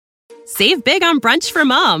Save big on brunch for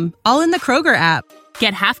mom, all in the Kroger app.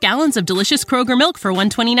 Get half gallons of delicious Kroger milk for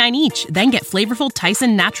 $1.29 each. Then get flavorful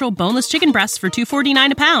Tyson natural boneless chicken breasts for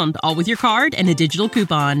 $2.49 a pound, all with your card and a digital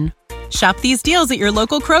coupon. Shop these deals at your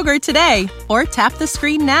local Kroger today, or tap the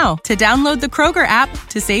screen now to download the Kroger app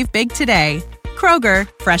to save big today. Kroger,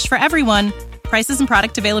 fresh for everyone. Prices and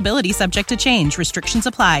product availability subject to change. Restrictions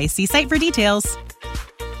apply. See site for details.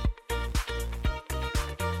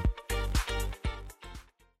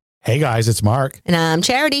 Hey guys, it's Mark. And I'm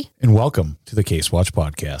Charity. And welcome to the Case Watch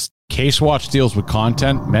podcast. Case Watch deals with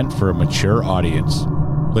content meant for a mature audience.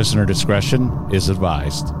 Listener discretion is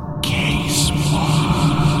advised. Case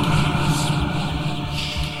Watch.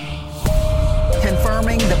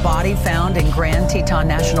 Confirming the body found in Grand Teton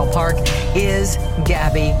National Park is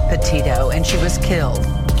Gabby Petito, and she was killed.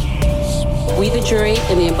 We, the jury,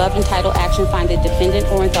 in the above entitled action, find the defendant,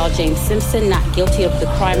 Orenthal James Simpson, not guilty of the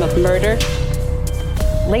crime of murder.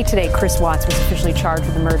 Late today, Chris Watts was officially charged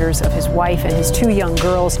with the murders of his wife and his 2 young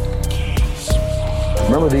girls.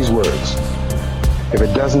 Remember these words. If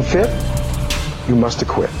it doesn't fit, you must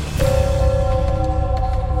acquit.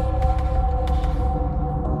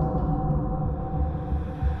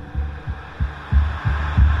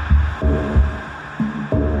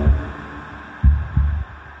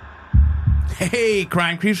 Hey,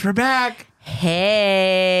 Crime Creeps, we're back.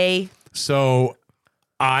 Hey. So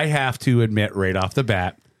I have to admit right off the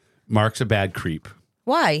bat, Mark's a bad creep.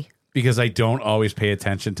 Why? Because I don't always pay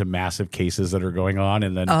attention to massive cases that are going on,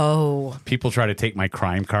 and then people try to take my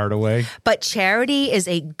crime card away. But Charity is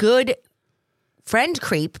a good friend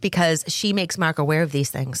creep because she makes Mark aware of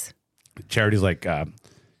these things. Charity's like,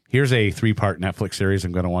 here's a 3-part Netflix series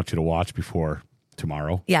I'm going to want you to watch before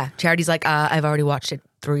tomorrow. Yeah. Charity's like, I've already watched it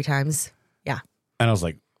 3 times. Yeah. And I was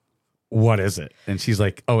like, what is it? And she's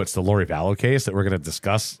like, oh, it's the Lori Vallow case that we're going to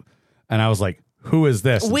discuss. And I was like, who is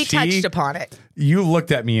this? We touched upon it. You looked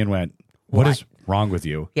at me and went, what is wrong with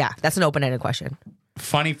you? Yeah, that's an open-ended question.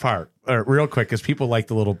 Funny part, real quick, because people like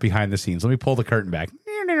the little behind the scenes. Let me pull the curtain back.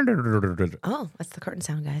 Oh, that's the curtain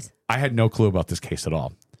sound, guys. I had no clue about this case at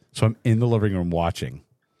all. So I'm in the living room watching.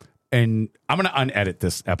 And I'm going to unedit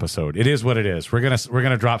this episode. It is what it is. We're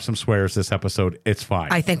gonna drop some swears this episode. It's fine.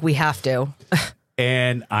 I think we have to.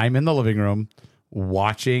 And I'm in the living room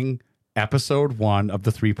watching episode 1 of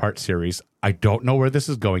the 3-part series. I don't know where this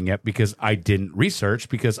is going yet because I didn't research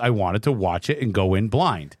because I wanted to watch it and go in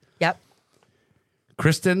blind. Yep.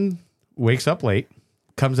 Kristen wakes up late,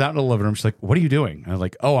 comes out in the living room. She's like, what are you doing? And I was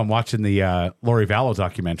like, oh, I'm watching the Lori Vallow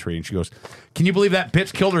documentary. And she goes, can you believe that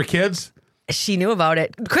bitch killed her kids? She knew about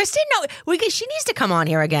it. Kristen, no, she needs to come on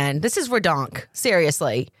here again. This is redonk.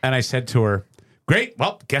 Seriously. And I said to her, great.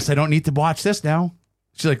 Well, guess I don't need to watch this now.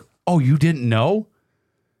 She's like, oh, you didn't know?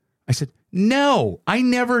 I said, no, I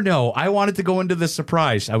never know. I wanted to go into this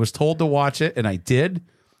surprise. I was told to watch it and I did.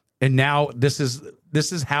 And now this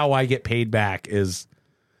is how I get paid back is,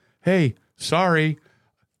 hey, sorry.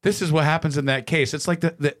 This is what happens in that case. It's like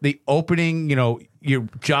the opening, you're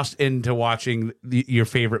just into watching your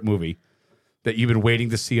favorite movie that you've been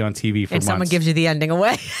waiting to see on TV for months. And someone gives you the ending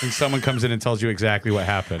away. And someone comes in and tells you exactly what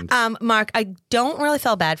happened. Mark, I don't really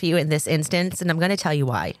feel bad for you in this instance, and I'm going to tell you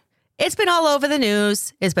why. It's been all over the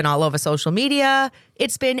news. It's been all over social media.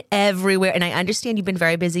 It's been everywhere. And I understand you've been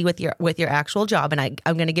very busy with your actual job, and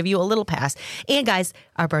I'm going to give you a little pass. And guys,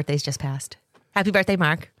 our birthdays just passed. Happy birthday,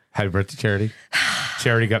 Mark. Happy birthday, Charity.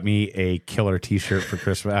 Charity got me a killer T-shirt for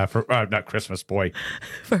Christmas. Not Christmas, boy.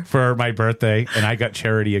 For my birthday. And I got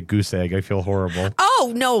Charity a goose egg. I feel horrible.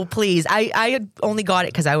 Oh, no, please. I had only got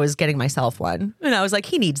it because I was getting myself one. And I was like,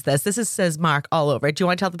 he needs this. This says Mark all over it. Do you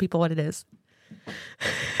want to tell the people what it is?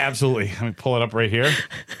 Absolutely. Let me pull it up right here.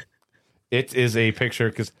 It is a picture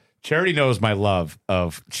because Charity knows my love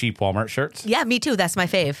of cheap Walmart shirts. Yeah, me too. That's my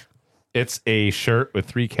fave. It's a shirt with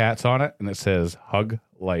 3 cats on it, and it says Hug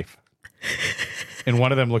Life. And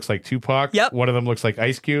one of them looks like Tupac. Yep. One of them looks like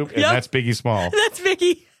Ice Cube, and that's Biggie Small. That's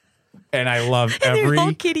Biggie. And I love they're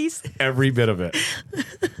all kitties. every bit of it.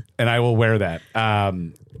 And I will wear that.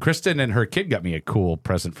 Kristen and her kid got me a cool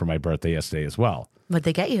present for my birthday yesterday as well. What'd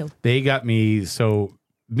they get you? They got me, so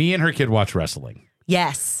me and her kid watch wrestling.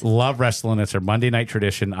 Yes. Love wrestling. It's our Monday night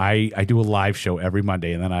tradition. I do a live show every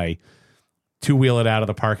Monday, and then I 2-wheel it out of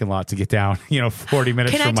the parking lot to get down, 40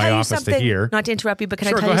 minutes from my office to here. Not to interrupt you, but can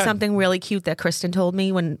Sure, I tell go you ahead. something really cute that Kristen told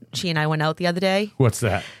me when she and I went out the other day? What's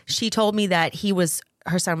that? She told me that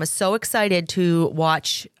her son was so excited to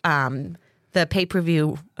watch the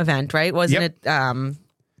pay-per-view event, right? Wasn't it?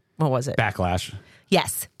 What was it? Backlash.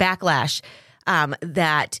 Yes, Backlash.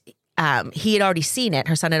 That he had already seen it.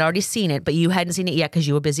 Her son had already seen it, but you hadn't seen it yet because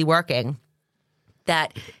you were busy working.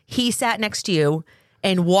 That he sat next to you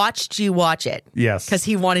and watched you watch it. Yes. Because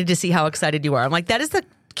he wanted to see how excited you were. I'm like, that is the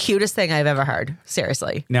cutest thing I've ever heard.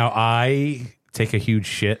 Seriously. Now, I take a huge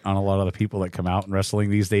shit on a lot of the people that come out in wrestling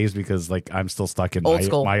these days because, like, I'm still stuck in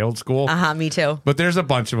my old school. Me too. But there's a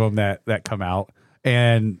bunch of them that come out,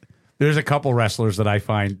 and there's a couple wrestlers that I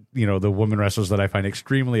find, the women wrestlers that I find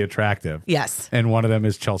extremely attractive. Yes. And one of them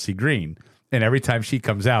is Chelsea Green. And every time she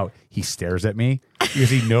comes out, he stares at me because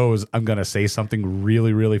he knows I'm going to say something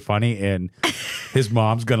really, really funny, and his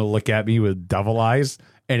mom's going to look at me with devil eyes,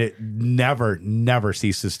 and it never, never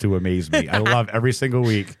ceases to amaze me. I love every single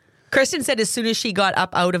week. Kristen said as soon as she got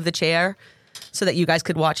up out of the chair so that you guys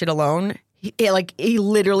could watch it alone, he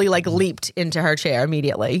literally leaped into her chair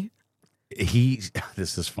immediately.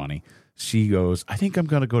 This is funny. She goes, I think I'm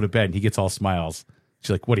going to go to bed. And he gets all smiles.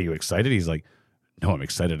 She's like, what, are you excited? He's like, no, I'm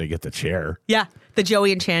excited to get the chair. Yeah, the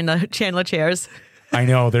Joey and Chandler chairs. I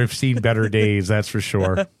know. They've seen better days, that's for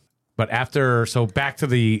sure. But back to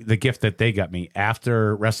the gift that they got me.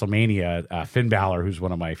 After WrestleMania, Finn Balor, who's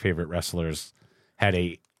one of my favorite wrestlers, had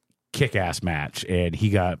a kick-ass match, and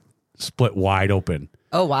he got split wide open.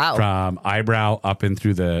 Oh, wow. From eyebrow up and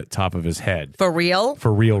through the top of his head. For real?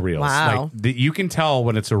 For real. Wow. You can tell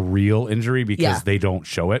when it's a real injury because they don't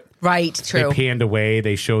show it. Right, true. They panned away.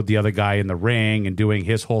 They showed the other guy in the ring and doing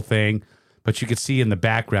his whole thing. But you could see in the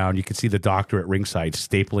background, you could see the doctor at ringside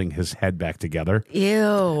stapling his head back together.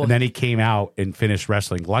 Ew. And then he came out and finished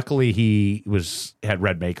wrestling. Luckily, he had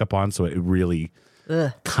red makeup on, so it really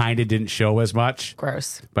kind of didn't show as much.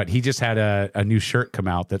 Gross. But he just had a new shirt come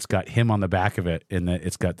out that's got him on the back of it, and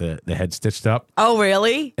it's got the head stitched up. Oh,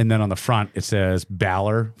 really? And then on the front, it says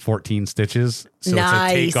Balor, 14 stitches. So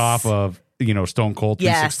nice. It's a takeoff of, Stone Cold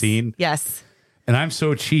 316. Yes. And I'm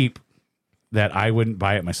so cheap that I wouldn't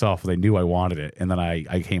buy it myself. They knew I wanted it. And then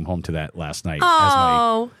I came home to that last night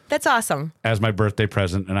that's awesome. as my birthday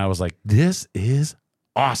present. And I was like, this is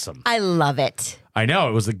awesome. I love it. I know.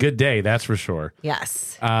 It was a good day. That's for sure.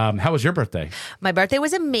 Yes. How was your birthday? My birthday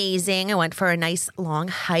was amazing. I went for a nice long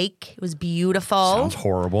hike. It was beautiful. Sounds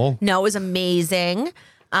horrible. No, it was amazing.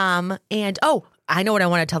 I know what I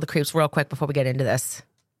want to tell the creeps real quick before we get into this.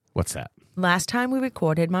 What's that? Last time we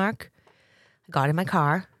recorded, Mark, I got in my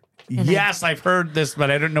car. Yes, I've heard this,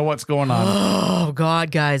 but I don't know what's going on. Oh,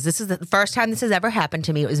 God, guys. This is the first time this has ever happened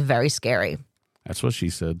to me. It was very scary. That's what she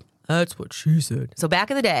said. That's what she said. So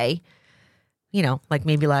back in the day, like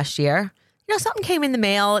maybe last year, something came in the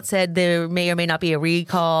mail. It said there may or may not be a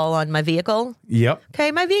recall on my vehicle. Yep.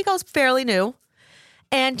 Okay, my vehicle's fairly new.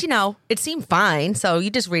 And, it seemed fine. So you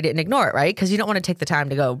just read it and ignore it, right? Because you don't want to take the time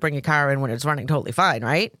to go bring your car in when it's running totally fine,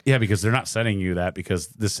 right? Yeah, because they're not sending you that because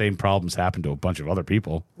the same problems happened to a bunch of other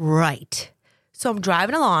people. Right. So I'm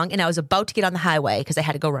driving along and I was about to get on the highway because I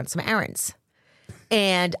had to go run some errands.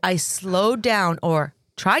 And I slowed down or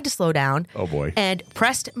tried to slow down. Oh, boy. And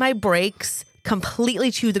pressed my brakes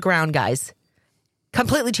completely to the ground, guys.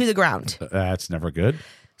 Completely to the ground. That's never good.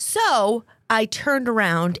 So I turned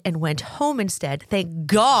around and went home instead. Thank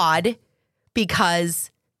God, because,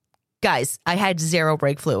 guys, I had zero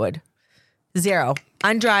brake fluid. Zero.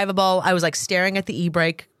 Undrivable. I was staring at the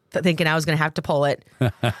e-brake, thinking I was going to have to pull it.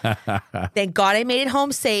 Thank God I made it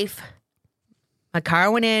home safe. My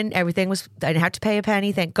car went in. Everything was, I didn't have to pay a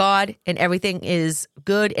penny, thank God. And everything is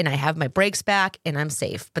good. And I have my brakes back and I'm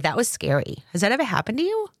safe. But that was scary. Has that ever happened to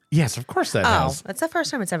you? Yes, of course that has. That's the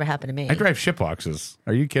first time it's ever happened to me. I drive shipboxes.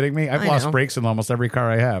 Are you kidding me? I've I lost know. brakes in almost every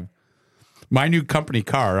car I have. My new company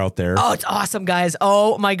car out there. Oh, it's awesome, guys.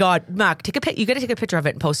 Oh, my God. Mark, you got to take a picture of it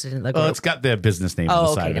and post it in the group. Well, it's got the business name on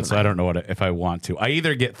the side of it, so I don't know if I want to. I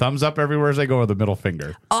either get thumbs up everywhere as I go or the middle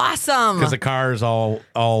finger. Awesome. Because the car is all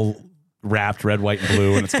wrapped red, white, and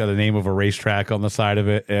blue, and it's got the name of a racetrack on the side of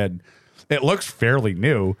it, and it looks fairly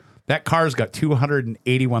new. That car's got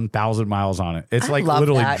 281,000 miles on it. It's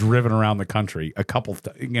literally driven around the country a couple,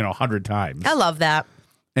 100 times. I love that.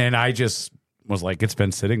 And I just was like, it's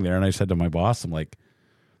been sitting there. And I said to my boss, I'm like,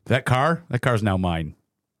 that car's now mine.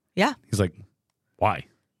 Yeah. He's like, why? I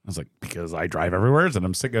was like, because I drive everywhere and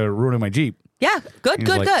I'm sick of ruining my Jeep. Yeah.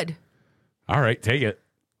 Good. All right, take it.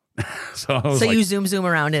 So you zoom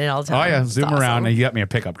around in it all the time. Oh, yeah, zoom That's around. awesome. And you got me a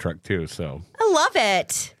pickup truck, too. So I love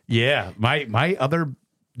it. yeah, my other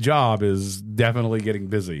job is definitely getting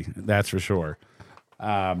busy. That's for sure.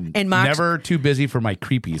 And Mark, never too busy for my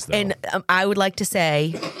creepies, though. And I would like to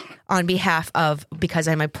say, on behalf of, because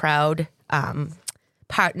I'm a proud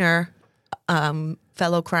partner,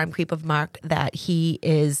 fellow crime creep of Mark, that he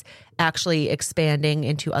is actually expanding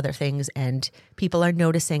into other things, and people are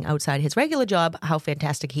noticing outside his regular job how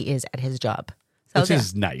fantastic he is at his job. So Which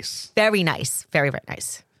is nice. Very nice. Very, very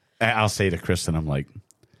nice. I'll say to Kristen, I'm like,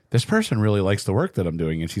 this person really likes the work that I'm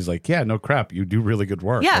doing. And she's like, yeah, no crap. You do really good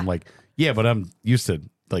work. Yeah. I'm like, yeah, but I'm used to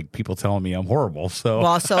like people telling me I'm horrible. So,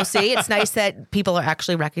 Well, so see, it's nice that people are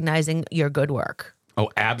actually recognizing your good work. oh,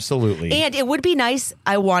 absolutely. And it would be nice,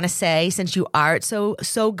 I want to say, since you are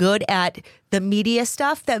so good at the media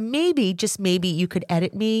stuff, that maybe, just maybe, you could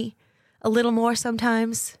edit me a little more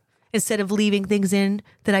sometimes instead of leaving things in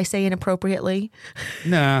that I say inappropriately.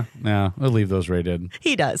 Nah, I'll leave those right in.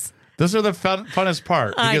 He does. Those are the funnest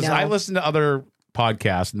part I because know. I listen to other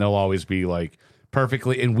podcasts and they'll always be like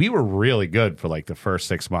perfectly. And we were really good for like the first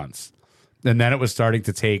 6 months. And then it was starting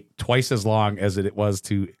to take twice as long as it was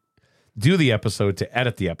to do the episode to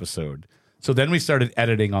edit the episode. So then we started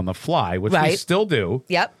editing on the fly, which we Right. still do.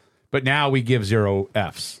 Yep. But now we give 0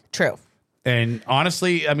 Fs. True. And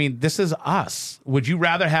honestly, I mean, this is us. Would you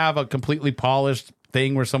rather have a completely polished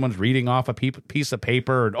thing where someone's reading off a piece of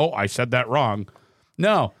paper and, oh, I said that wrong?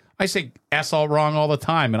 No, I say S all wrong all the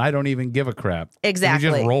time, and I don't even give a crap. Exactly.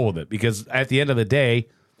 We just roll with it because at the end of the day,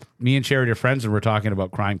 me and Charity are friends, and we're talking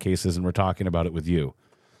about crime cases, and we're talking about it with you.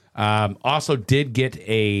 Also, did get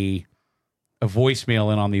a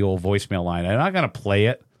voicemail in on the old voicemail line. I'm not going to play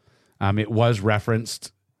it. It was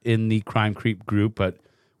referenced in the Crime Creep group, but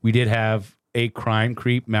we did have a Crime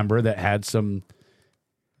Creep member that had some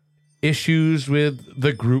issues with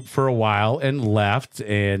the group for a while and left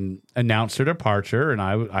and announced her departure. And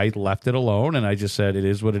I left it alone, and I just said, it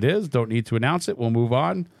is what it is. Don't need to announce it. We'll move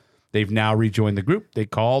on. They've now rejoined the group. They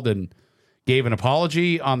called and gave an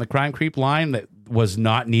apology on the Crime Creep line that was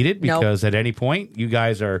not needed because at any point, you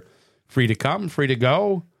guys are free to come, free to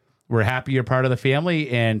go. We're happy you're part of the family.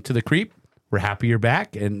 And to the Creep, we're happy you're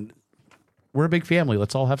back. And we're a big family.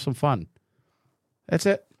 Let's all have some fun. That's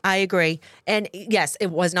it. I agree. And yes, it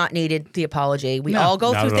was not needed, the apology. We No, all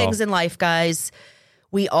go not through at things all. in life, guys.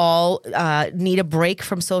 We all need a break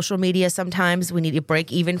from social media sometimes. We need a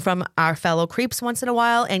break even from our fellow creeps once in a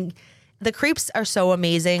while. And the creeps are so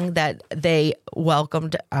amazing that they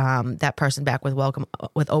welcomed that person back with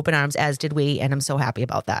open arms, as did we. And I'm so happy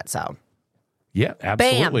about that. So, Yeah,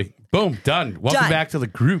 absolutely. Boom, done. Welcome Done. back to the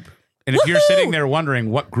group. And if you're sitting there wondering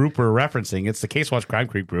what group we're referencing, it's the Case Watch Crime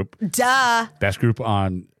Creep group. duh. Best group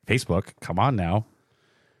on Facebook. Come on now.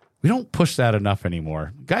 We don't push that enough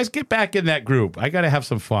anymore. Guys, get back in that group. I got to have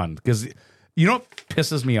some fun because you know what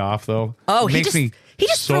pisses me off though? Oh, It he makes me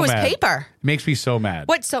just so threw his mad. paper. Makes me so mad.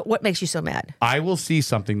 What makes you so mad? I will see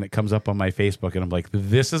something that comes up on my Facebook and I'm like,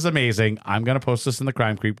 this is amazing. I'm going to post this in the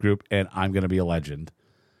Crime Creep group and I'm going to be a legend.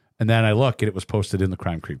 And then I look and it was posted in the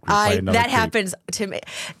Crime Creep group. by another That creep. happens to me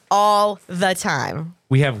all the time.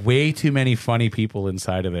 We have way too many funny people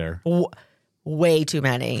inside of there. Way too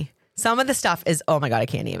many. Some of the stuff is, oh my God, I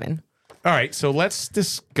can't even. All right, so let's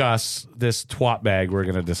discuss this twat bag we're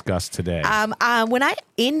going to discuss today. When I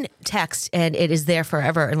in text, and it is there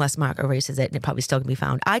forever unless Mark erases it, and it probably still can be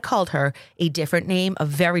found, I called her a different name, a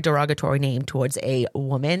very derogatory name towards a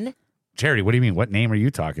woman. Charity, what do you mean? What name are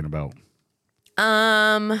you talking about?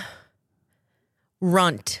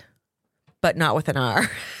 Runt, but not with an R.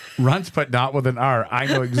 Runt, but not with an R. I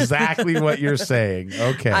know exactly what you're saying.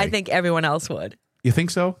 Okay. I think everyone else would. You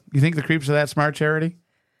think so? You think the creeps are that smart, Charity?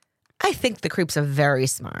 I think the creeps are very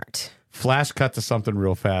smart. Flash cut to something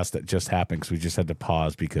real fast that just happened because we just had to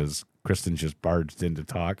pause because Kristen just barged in to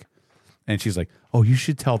talk. And she's like, oh, you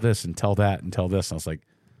should tell this and tell that and tell this. And I was like,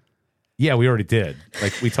 yeah, we already did.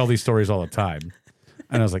 Like, we tell these stories all the time.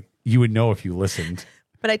 And I was like, you would know if you listened.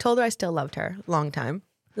 But I told her I still loved her. Long time.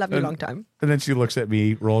 Loved you long time. And then she looks at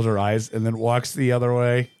me, rolls her eyes, and then walks the other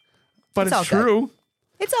way. But It's all it's true.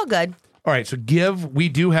 It's all good. All right, so we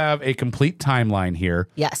do have a complete timeline here.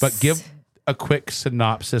 Yes. But give a quick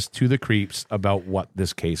synopsis to the creeps about what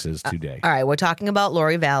this case is today. All right, we're talking about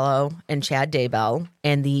Lori Vallow and Chad Daybell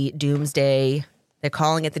and the Doomsday. They're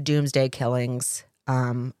calling it the Doomsday killings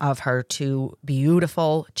of her two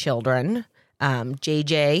beautiful children,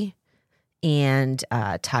 JJ and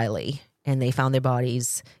Tylee. And they found their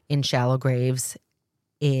bodies in shallow graves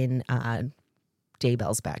in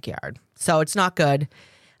Daybell's backyard. So it's not good.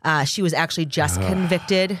 She was actually just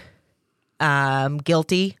convicted,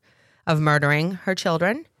 guilty of murdering her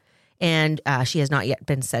children. And she has not yet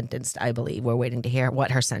been sentenced, I believe. We're waiting to hear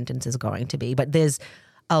what her sentence is going to be. But there's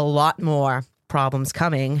a lot more problems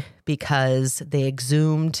coming because they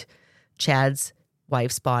exhumed Chad's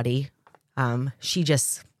wife's body. She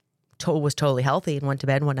just was totally healthy and went to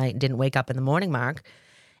bed one night and didn't wake up in the morning, Mark.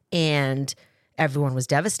 And everyone was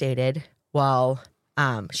devastated. Well,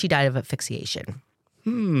 she died of asphyxiation.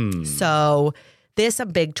 So there's some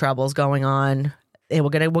big troubles going on. And we're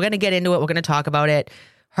gonna get into it. We're gonna talk about it.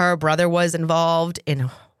 Her brother was involved in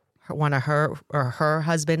one of her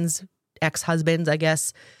husband's ex-husbands, I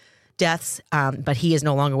guess, deaths, but he is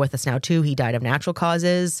no longer with us now too. He died of natural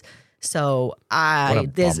causes. So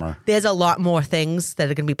there's a lot more things that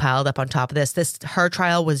are going to be piled up on top of this. Her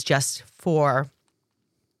trial was just for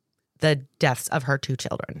the deaths of her 2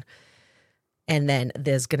 children. And then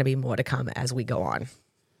there's going to be more to come as we go on.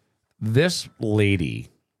 This lady,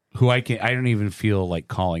 who I don't even feel like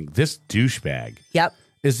calling this douchebag. Yep.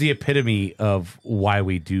 Is the epitome of why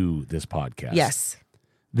we do this podcast. Yes.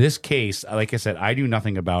 This case, like I said, I knew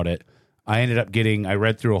nothing about it. I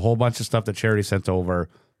read through a whole bunch of stuff that Charity sent over.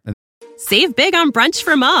 Save big on brunch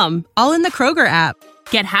for mom, all in the Kroger app.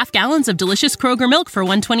 Get half gallons of delicious Kroger milk for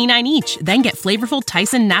 $1.29 each. Then get flavorful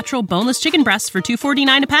Tyson natural boneless chicken breasts for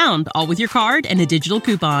 $2.49 a pound, all with your card and a digital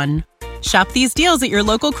coupon. Shop these deals at your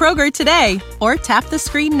local Kroger today, or tap the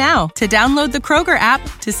screen now to download the Kroger app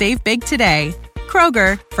to save big today.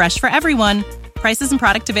 Kroger, fresh for everyone. Prices and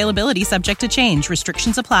product availability subject to change.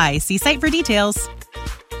 Restrictions apply. See site for details.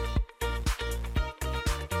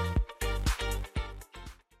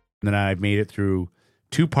 And then I've made it through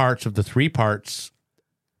 2 parts of the 3 parts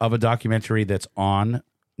of a documentary that's on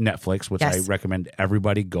Netflix, which I recommend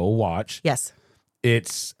everybody go watch. Yes.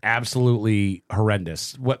 It's absolutely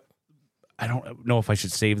horrendous. I don't know if I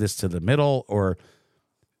should save this to the middle, or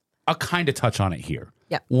I'll kind of touch on it here.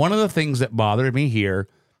 Yeah. One of the things that bothered me here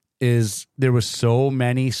is there was so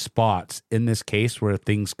many spots in this case where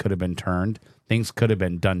things could have been turned. Things could have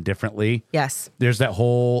been done differently. Yes. There's that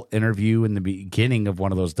whole interview in the beginning of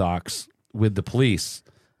one of those docs with the police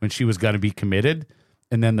when she was going to be committed.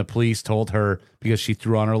 And then the police told her, because she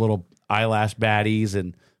threw on her little eyelash baddies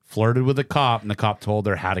and flirted with the cop, and the cop told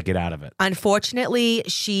her how to get out of it. Unfortunately,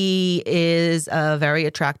 she is a very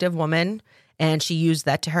attractive woman, and she used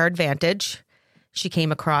that to her advantage. She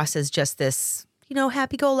came across as just this,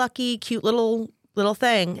 happy-go-lucky, cute little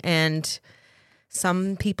thing, and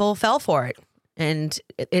some people fell for it, and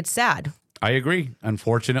it's sad. I agree.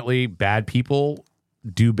 Unfortunately, bad people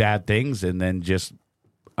do bad things and then just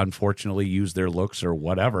unfortunately use their looks or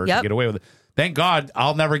whatever to get away with it. Thank God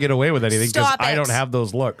I'll never get away with anything because I don't have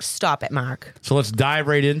those looks. Stop it, Mark. So let's dive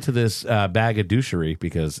right into this bag of douchery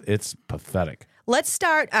because it's pathetic. Let's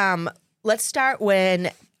start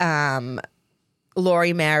when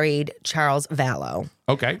Lori married Charles Vallow.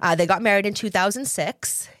 Okay. They got married in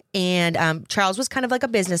 2006, and Charles was kind of like a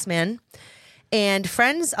businessman. And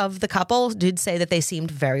friends of the couple did say that they seemed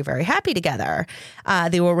very, very happy together.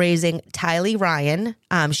 They were raising Tylee Ryan.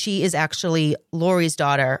 She is actually Lori's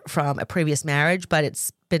daughter from a previous marriage, but it's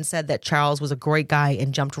been said that Charles was a great guy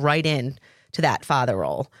and jumped right in to that father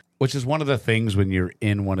role. Which is one of the things when you're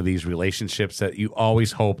in one of these relationships that you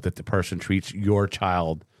always hope that the person treats your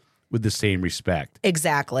child with the same respect.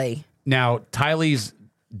 Exactly. Now, Tylee's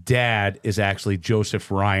dad is actually Joseph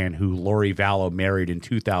Ryan, who Lori Vallow married in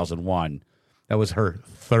 2001. That was her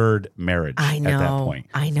 3rd marriage at that point.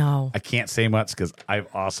 I know. I can't say much because I've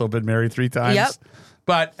also been married 3 times. Yep.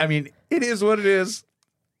 But, I mean, it is what it is.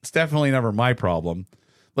 It's definitely never my problem.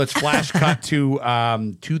 Let's flash cut to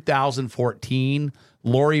 2014.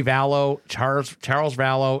 Lori Vallow, Charles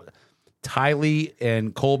Vallow, Tylee,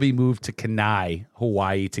 and Colby moved to Kenai,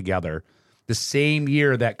 Hawaii together. The same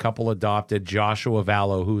year that couple adopted Joshua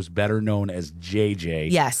Vallow, who's better known as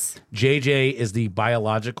JJ. Yes. JJ is the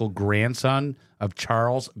biological grandson of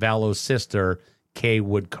Charles Vallow's sister, Kay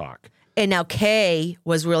Woodcock. And now Kay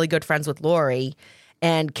was really good friends with Lori,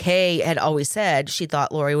 and Kay had always said she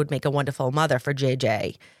thought Lori would make a wonderful mother for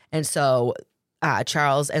JJ. And so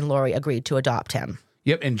Charles and Lori agreed to adopt him.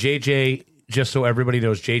 Yep, and JJ, just so everybody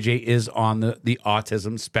knows, JJ is on the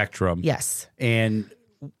autism spectrum. Yes. And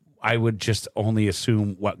I would just only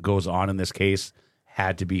assume what goes on in this case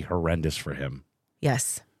had to be horrendous for him.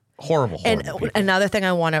 Yes. Horrible. And people. another thing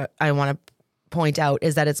I want to point out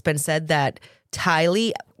is that it's been said that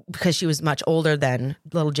Tylee, because she was much older than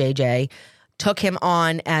little JJ, took him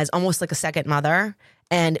on as almost like a second mother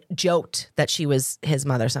and joked that she was his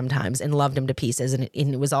mother sometimes and loved him to pieces. And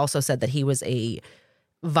it was also said that he was a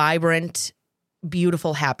vibrant,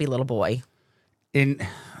 beautiful, happy little boy. And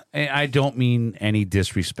I don't mean any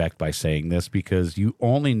disrespect by saying this because you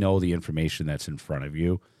only know the information that's in front of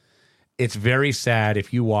you. It's very sad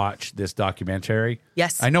if you watch this documentary.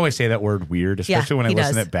 Yes. I know I say that word weird, especially when I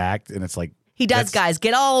listen it back and it's like. He does, guys.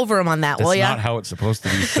 Get all over him on that, will ya? That's not how it's supposed to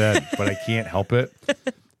be said, but I can't help it.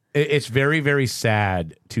 It's very, very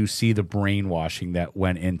sad to see the brainwashing that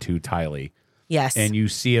went into Tylee. Yes. And you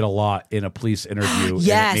see it a lot in a police interview.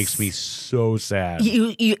 Yes. And it makes me so sad.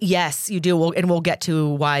 Yes, you do. We'll get to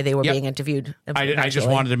why they were being interviewed. I just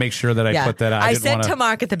wanted to make sure that I put that out. I said to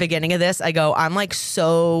Mark at the beginning of this, I'm like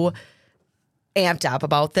so amped up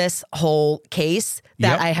about this whole case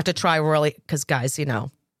that I have to try really, because guys,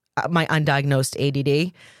 my undiagnosed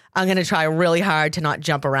ADD. I'm going to try really hard to not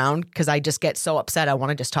jump around because I just get so upset. I want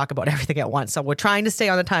to just talk about everything at once. So we're trying to stay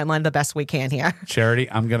on the timeline the best we can here.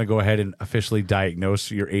 Charity, I'm going to go ahead and officially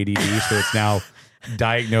diagnose your ADD. So it's now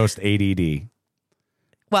diagnosed ADD.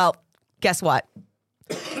 Well, guess what?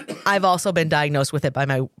 I've also been diagnosed with it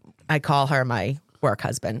by I call her my work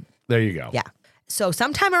husband. There you go. Yeah. So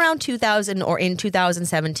sometime around 2000 or in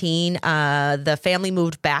 2017, the family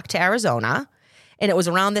moved back to Arizona. And it was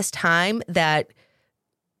around this time that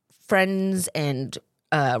friends and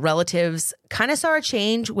relatives kind of saw a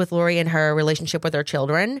change with Lori and her relationship with her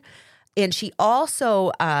children. And she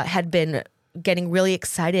also had been getting really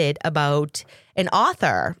excited about an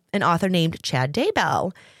author named Chad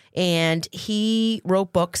Daybell. And he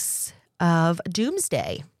wrote books of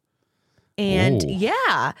doomsday. And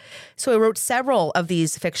yeah, so he wrote several of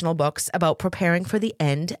these fictional books about preparing for the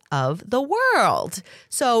end of the world.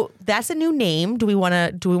 So that's a new name. Do we want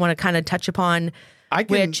to kind of touch upon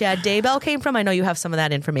where Chad Daybell came from? I know you have some of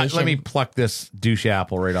that information. Let me pluck this douche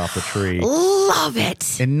apple right off the tree. Love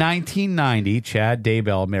it. In 1990, Chad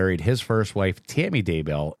Daybell married his first wife, Tammy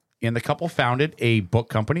Daybell, and the couple founded a book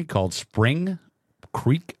company called Spring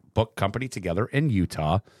Creek Book Company together in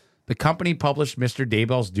Utah. The company published Mr.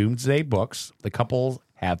 Daybell's Doomsday books. The couple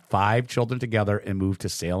had 5 children together and moved to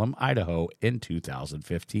Salem, Idaho in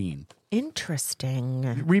 2015.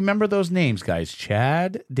 Interesting. Remember those names, guys.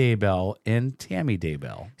 Chad Daybell and Tammy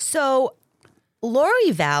Daybell. So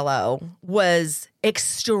Lori Vallow was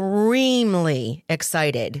extremely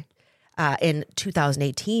excited in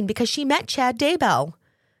 2018 because she met Chad Daybell,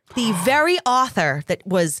 the very author that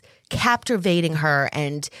was captivating her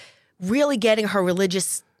and really getting her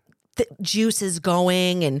religious juices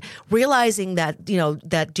going and realizing that,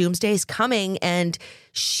 that doomsday is coming. And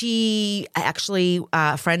she actually,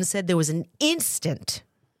 friends said there was an instant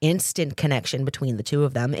connection between the two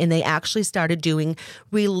of them. And they actually started doing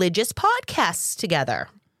religious podcasts together.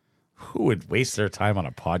 Who would waste their time on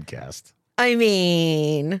a podcast? I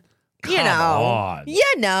mean, Come on.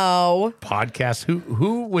 Podcasts.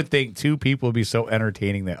 Who would think 2 people would be so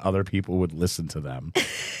entertaining that other people would listen to them?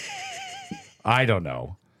 I don't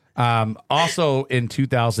know. Also in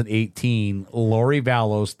 2018, Lori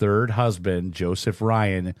Vallow's third husband, Joseph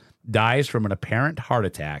Ryan, dies from an apparent heart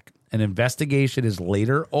attack. An investigation is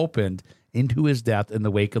later opened into his death in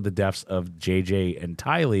the wake of the deaths of JJ and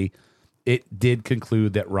Tylee. It did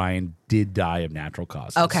conclude that Ryan did die of natural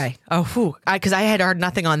causes. Okay. Oh, because I had heard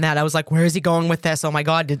nothing on that. I was like, where is he going with this? Oh my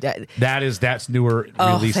God. That's newer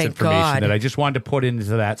released information God. that I just wanted to put into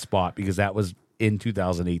that spot because that was in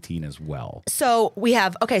 2018 as well. So we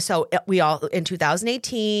all in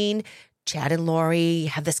 2018, Chad and Lori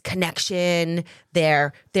have this connection.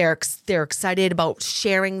 They're excited about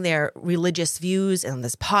sharing their religious views on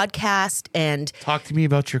this podcast. And talk to me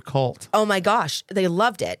about your cult. Oh my gosh, they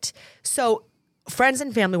loved it. So friends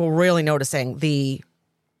and family were really noticing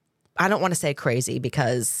I don't want to say crazy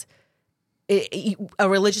because a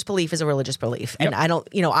religious belief is a religious belief. And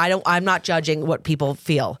yep. I'm not judging what people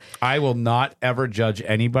feel. I will not ever judge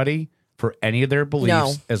anybody for any of their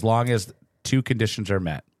beliefs as long as 2 conditions are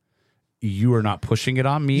met. You are not pushing it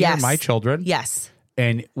on me or my children. Yes.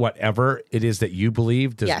 And whatever it is that you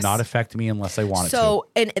believe does not affect me unless I want it to. So,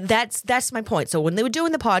 and that's my point. So when they were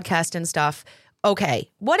doing the podcast and stuff, okay,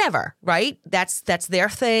 whatever, right? That's their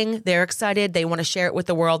thing. They're excited. They want to share it with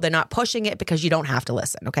the world. They're not pushing it because you don't have to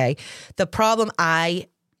listen, okay? The problem I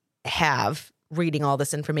have reading all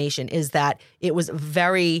this information is that it was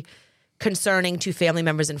very concerning to family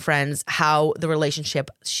members and friends how the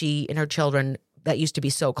relationship she and her children that used to be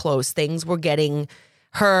so close, things were getting,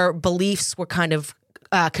 her beliefs were kind of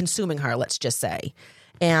consuming her, let's just say.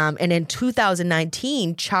 And in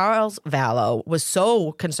 2019, Charles Vallow was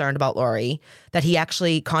so concerned about Lori that he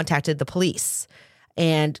actually contacted the police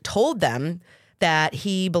and told them that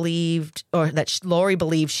he believed, or that Lori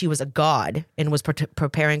believed she was a god and was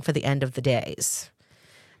preparing for the end of the days.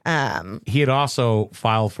 He had also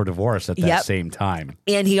filed for divorce at that same time.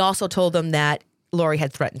 And he also told them that Lori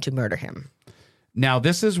had threatened to murder him. Now,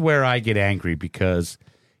 this is where I get angry because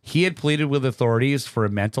he had pleaded with authorities for a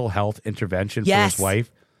mental health intervention for his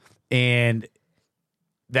wife. And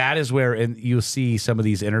that is where you'll see some of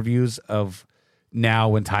these interviews of now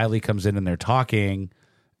when Tylee comes in and they're talking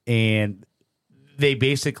and they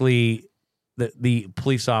basically, the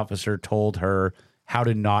police officer told her how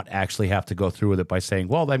to not actually have to go through with it by saying,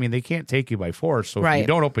 well, I mean, they can't take you by force. So if you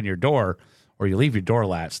don't open your door or you leave your door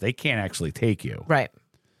latched, they can't actually take you. Right.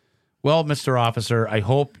 Well, Mr. Officer, I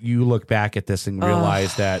hope you look back at this and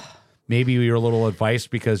realize that maybe you're a little advice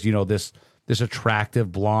because, this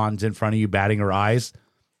attractive blonde in front of you batting her eyes.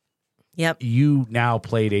 Yep. you now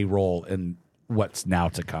played a role in what's now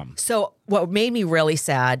to come. So what made me really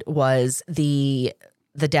sad was the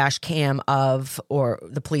dash cam or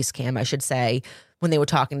the police cam, I should say, when they were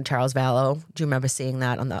talking to Charles Vallow. Do you remember seeing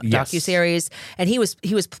that on the Yes. docuseries? And he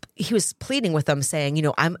was pleading with them, saying,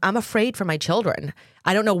 I'm afraid for my children.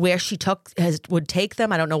 I don't know where she would take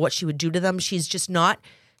them. I don't know what she would do to them.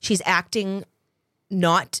 She's acting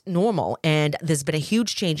not normal. And there's been a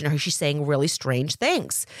huge change in her. She's saying really strange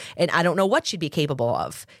things. And I don't know what she'd be capable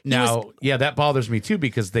of. That bothers me too,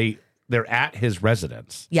 because they're at his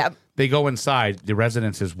residence. Yep. They go inside. The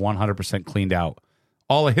residence is 100% cleaned out.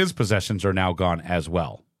 All of his possessions are now gone as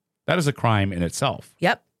well. That is a crime in itself.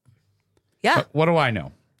 Yep. Yeah. But what do I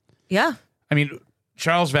know? Yeah. I mean,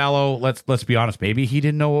 Charles Vallow, let's be honest, maybe he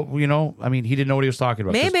didn't know, he didn't know what he was talking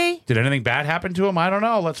about. Maybe. Did anything bad happen to him? I don't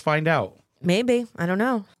know. Let's find out. Maybe. I don't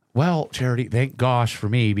know. Well, Charity, thank gosh for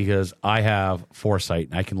me, because I have foresight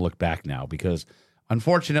and I can look back now, because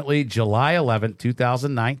unfortunately, July 11th,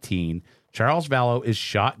 2019, Charles Vallow is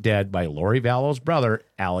shot dead by Lori Vallow's brother,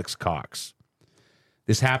 Alex Cox.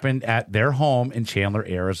 This happened at their home in Chandler,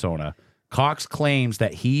 Arizona. Cox claims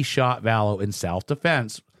that he shot Vallow in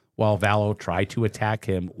self-defense while Vallow tried to attack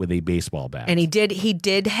him with a baseball bat. And he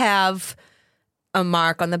did have a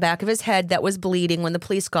mark on the back of his head that was bleeding when the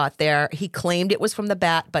police got there. He claimed it was from the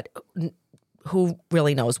bat, but who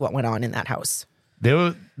really knows what went on in that house?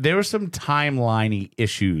 There were some timeline-y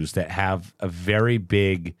issues that have a very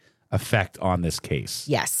big effect on this case.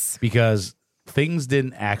 Yes. Because things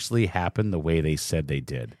didn't actually happen the way they said they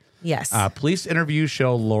did. Yes. Police interviews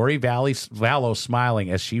show Lori Vallow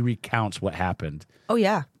smiling as she recounts what happened. Oh,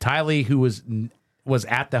 yeah. Tylee, who was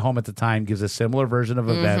at the home at the time, gives a similar version of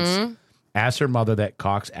events as her mother, that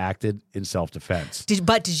Cox acted in self-defense.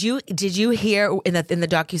 Did you hear in the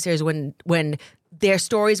docuseries when their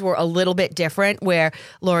stories were a little bit different, where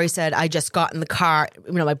Lori said, I just got in the car,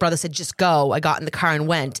 my brother said, just go. I got in the car and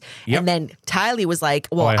went. Yep. And then Tylee was like,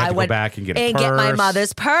 well, I went go back and get my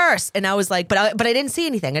mother's purse. And I was like, but I didn't see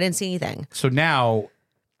anything. So now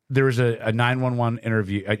there is a 911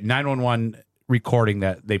 interview, a 911 recording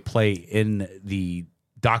that they play in the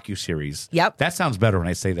docuseries. Yep. That sounds better when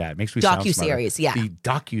I say that. It makes me sound smarter. Docuseries, yeah. The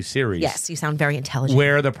docuseries. Yes, you sound very intelligent.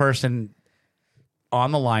 Where the person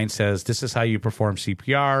on the line says, this is how you perform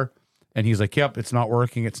CPR. And he's like, yep, it's not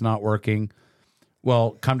working.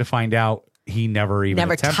 Well, come to find out, he never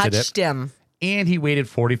attempted touched him. And he waited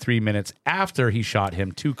 43 minutes after he shot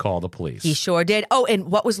him to call the police. He sure did. Oh,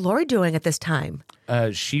 and what was Lori doing at this time?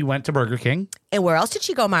 She went to Burger King. And where else did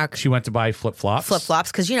she go, Mark? She went to buy flip-flops.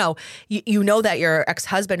 Because, you know that your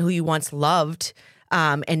ex-husband, who you once loved,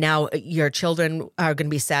 and now your children are going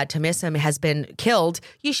to be sad to miss him, has been killed.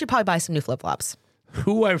 You should probably buy some new flip-flops.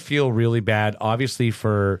 Who I feel really bad, obviously,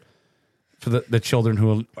 for the children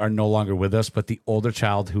who are no longer with us, but the older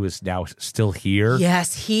child who is now still here.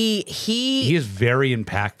 Yes, he is very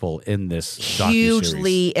impactful in this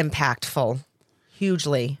hugely impactful.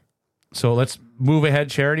 Hugely. So let's move ahead,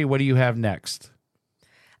 Charity. What do you have next?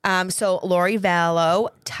 So Lori Vallow,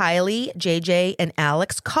 Tylee, JJ, and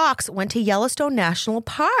Alex Cox went to Yellowstone National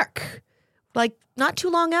Park. Like not too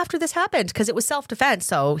long after this happened, because it was self-defense,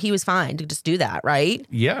 so he was fine to just do that, right?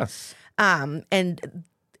 Yes. And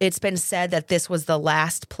it's been said that this was the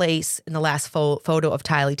last place in the last photo of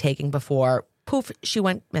Tylee taking before, poof, she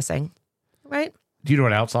went missing, right? Do you know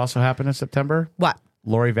what else also happened in September? What?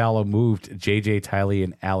 Lori Vallow moved JJ, Tylee,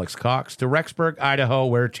 and Alex Cox to Rexburg, Idaho,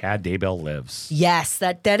 where Chad Daybell lives. Yes,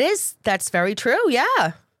 that's very true.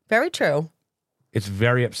 Yeah, very true. It's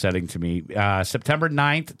very upsetting to me. September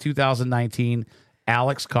 9th, 2019,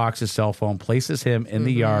 Alex Cox's cell phone places him in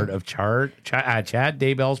the yard of Chad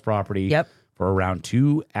Daybell's property for around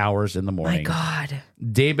 2 hours in the morning. My God.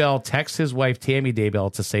 Daybell texts his wife, Tammy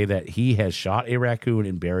Daybell, to say that he has shot a raccoon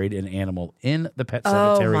and buried an animal in the pet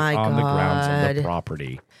cemetery on the grounds of the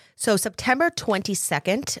property. So September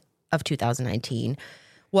 22nd of 2019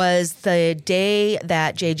 was the day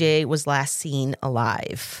that JJ was last seen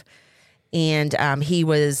alive. And he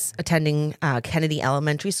was attending Kennedy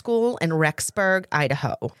Elementary School in Rexburg,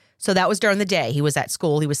 Idaho. So that was during the day. He was at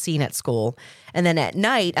school. He was seen at school. And then at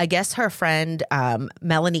night, I guess her friend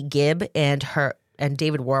Melanie Gibb and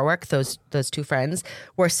David Warwick, those two friends,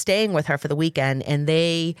 were staying with her for the weekend. And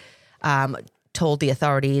they told the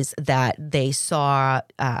authorities that they saw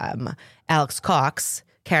Alex Cox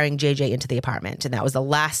carrying JJ into the apartment. And that was the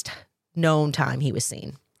last known time he was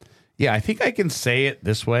seen. Yeah, I think I can say it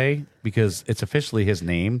this way because it's officially his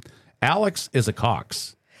name. Alex is a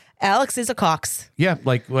Cox. Alex is a Cox. Yeah,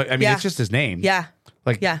 it's just his name. Yeah.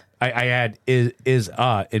 I add is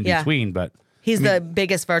in between, but he's the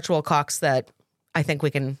biggest virtual Cox that I think we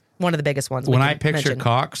can One of the biggest ones. When I picture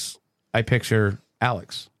Cox, I picture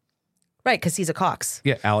Alex. Right, because he's a Cox.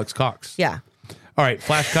 Yeah, Alex Cox. Yeah. All right,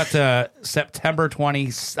 flash cut to September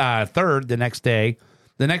 23rd, the next day.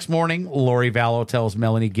 The next morning, Lori Vallow tells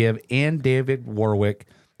Melanie Gibb and David Warwick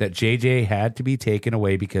that JJ had to be taken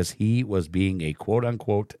away because he was being a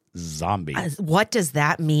quote-unquote zombie. What does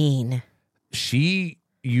that mean? She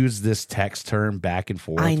used this text term back and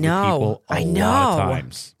forth I know. with people a lot of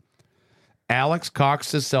times. Alex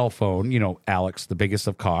Cox's cell phone, Alex, the biggest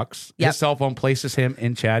of Cox, his cell phone places him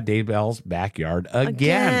in Chad Daybell's backyard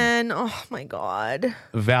again. Oh, my God.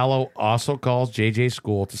 Vallow also calls JJ's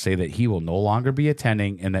school to say that he will no longer be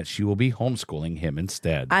attending and that she will be homeschooling him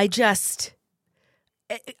instead. I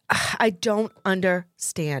don't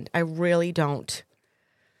understand. I really don't.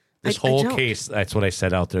 This whole case, that's what I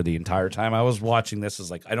said out there the entire time I was watching this,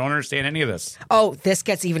 is like, I don't understand any of this. Oh, this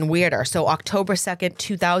gets even weirder. So October 2nd,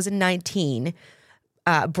 2019,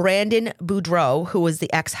 Brandon Boudreau, who was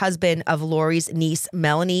the ex-husband of Lori's niece,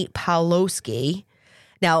 Melanie Pawlowski.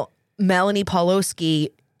 Now, Melanie Pawlowski,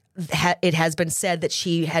 it has been said that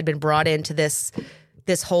she had been brought into this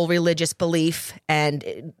whole religious belief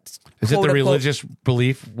and is it the religious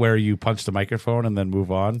belief where you punch the microphone and then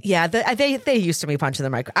move on? Yeah, they used to me punching the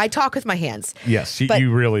microphone. I talk with my hands. Yes,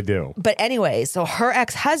 you really do. But anyway, so her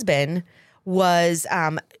ex-husband was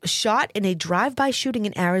shot in a drive-by shooting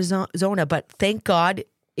in Arizona, but thank God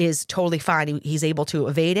is totally fine. He's able to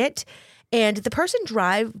evade it. And the person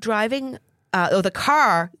driving the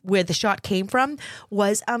car where the shot came from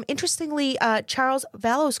was, interestingly, Charles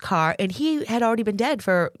Vallow's car, and he had already been dead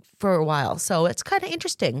for a while. So it's kind of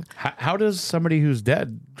interesting. How does somebody who's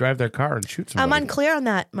dead drive their car and shoot somebody? I'm unclear on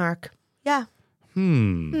that, Mark. Yeah.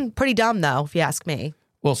 Pretty dumb, though, if you ask me.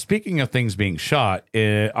 Well, speaking of things being shot,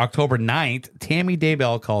 October 9th, Tammy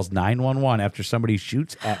Daybell calls 911 after somebody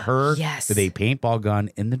shoots at her with a paintball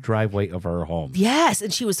gun in the driveway of her home. Yes,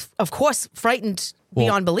 and she was, of course, frightened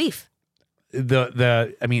beyond belief.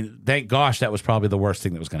 I mean, thank gosh, that was probably the worst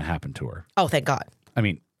thing that was going to happen to her. Oh, thank God. I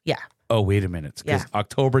mean, yeah. Oh, wait a minute. Because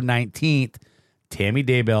October 19th, Tammy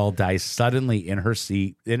Daybell dies suddenly in her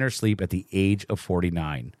sleep at the age of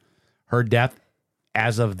 49. Her death,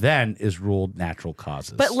 as of then, is ruled natural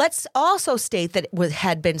causes. But let's also state that it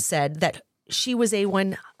had been said that she was a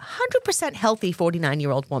 100% healthy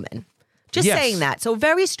 49-year-old woman. Just saying that. So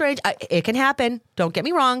very strange. It can happen. Don't get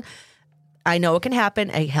me wrong. I know it can happen.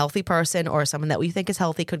 A healthy person or someone that we think is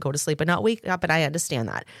healthy could go to sleep and not wake up, and I understand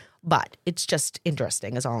that. But it's just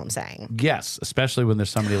interesting is all I'm saying. Yes, especially when there's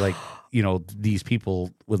somebody like, these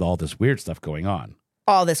people with all this weird stuff going on.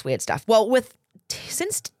 All this weird stuff. Well,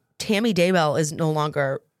 since Tammy Daybell is no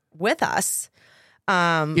longer with us.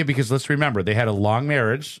 Because let's remember, they had a long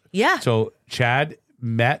marriage. Yeah. So Chad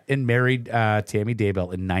met and married Tammy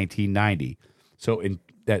Daybell in 1990. So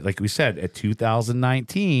like we said, at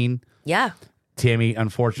 2019... Yeah. Tammy,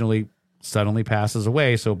 unfortunately, suddenly passes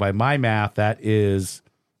away. So by my math, that is,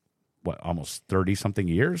 almost 30-something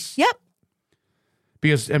years? Yep.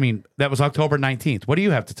 Because, I mean, that was October 19th. What do you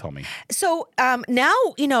have to tell me? So now,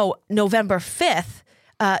 November 5th,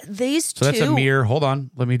 these two... So that's a mere, hold on,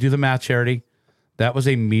 let me do the math, Charity. That was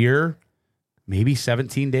a mere maybe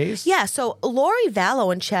 17 days? Yeah, so Lori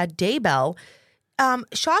Vallow and Chad Daybell,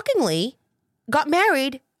 shockingly, got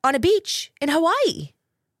married on a beach in Hawaii.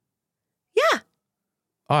 Yeah.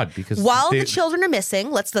 Odd, because while the children are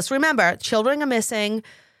missing, let's remember, children are missing.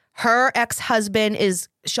 Her ex-husband is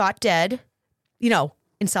shot dead, in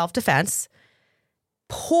self-defense.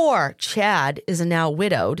 Poor Chad is now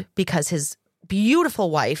widowed because his beautiful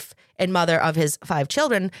wife and mother of his 5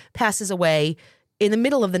 children passes away in the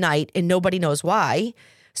middle of the night and nobody knows why.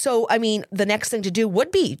 So, I mean, the next thing to do would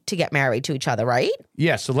be to get married to each other, right?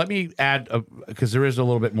 Yeah, so let me add, because there is a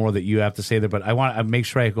little bit more that you have to say there, but I want to make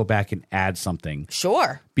sure I go back and add something.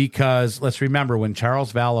 Sure. Because let's remember, when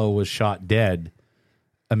Charles Vallow was shot dead,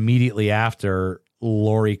 immediately after,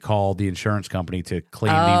 Lori called the insurance company to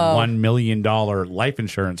claim the $1 million life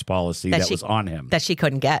insurance policy that was on him. That she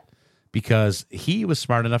couldn't get. Because he was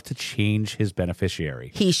smart enough to change his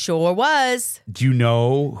beneficiary. He sure was. Do you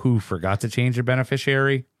know who forgot to change their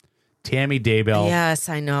beneficiary? Tammy Daybell. Yes,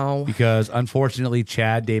 I know. Because unfortunately,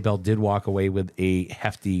 Chad Daybell did walk away with a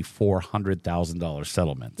hefty $400,000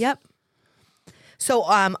 settlement. Yep. So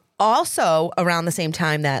also around the same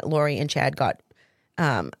time that Lori and Chad got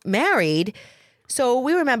married, so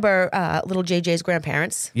we remember little JJ's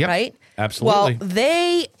grandparents, right? Absolutely. Well,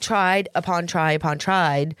 they tried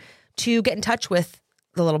to get in touch with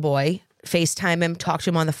the little boy, FaceTime him, talk to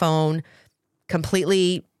him on the phone.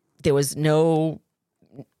 Completely, there was no,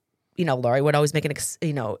 Lori would always make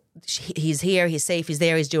he's here, he's safe, he's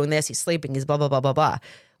there, he's doing this, he's sleeping, he's blah, blah, blah, blah, blah.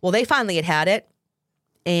 Well, they finally had it,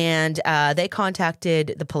 and they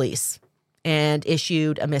contacted the police and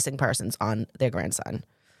issued a missing persons on their grandson.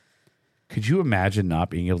 Could you imagine not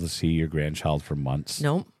being able to see your grandchild for months?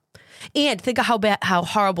 No. And think of how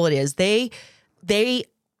horrible it is. They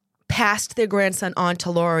passed their grandson on to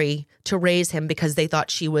Lori to raise him because they thought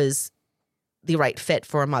she was the right fit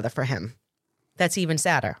for a mother for him. That's even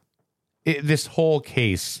sadder. This whole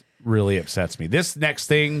case really upsets me. This next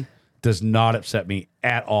thing does not upset me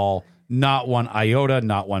at all. Not one iota,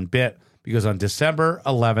 not one bit. Because on December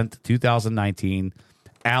 11th, 2019,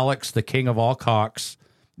 Alex, the king of all cocks,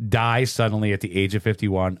 dies suddenly at the age of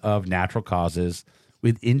 51 of natural causes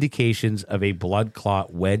with indications of a blood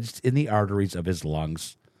clot wedged in the arteries of his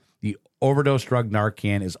lungs. The overdose drug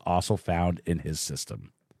Narcan is also found in his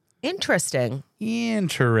system. Interesting.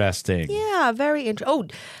 Yeah, very interesting. Oh,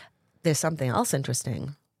 there's something else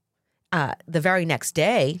interesting. The very next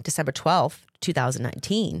day, December 12th,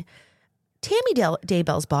 2019, Tammy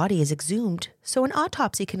Daybell's body is exhumed so an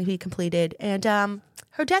autopsy can be completed, and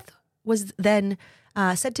her death was then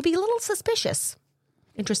said to be a little suspicious,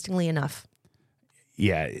 interestingly enough.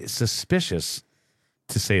 Yeah, suspicious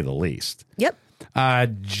to say the least. Yep.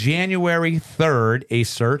 January 3rd, a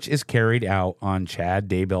search is carried out on Chad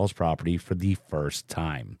Daybell's property for the first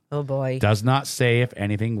time. Oh, boy. Does not say if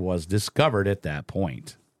anything was discovered at that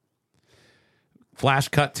point. Flash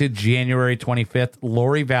cut to January 25th.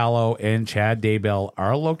 Lori Vallow and Chad Daybell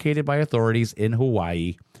are located by authorities in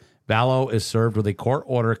Hawaii. Vallow is served with a court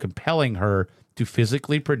order compelling her to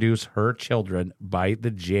physically produce her children by the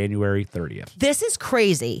January 30th. This is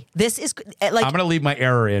crazy. This is like, I'm going to leave my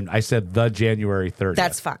error in. I said the January 30th.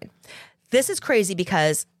 That's fine. This is crazy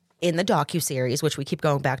because in the docuseries, which we keep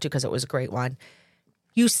going back to because it was a great one,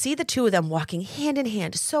 you see the two of them walking hand in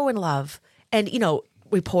hand, so in love. And, you know,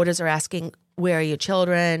 reporters are asking, where are your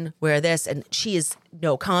children? Where are this? And she is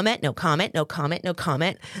no comment, no comment, no comment, no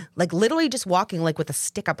comment. Like literally just walking like with a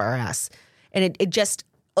stick up her ass. And it just,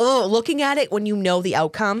 looking at it when you know the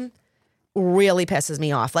outcome really pisses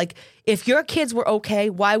me off. Like if your kids were okay,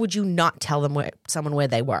 why would you not tell them where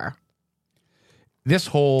they were? This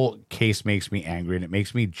whole case makes me angry, and it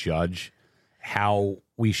makes me judge how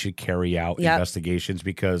we should carry out investigations,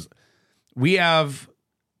 because we have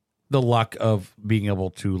the luck of being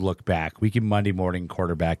able to look back. We can Monday morning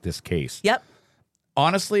quarterback this case. Yep.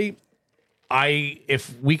 Honestly,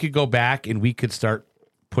 if we could go back and we could start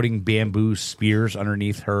putting bamboo spears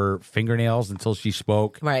underneath her fingernails until she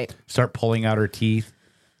spoke, right? Start pulling out her teeth.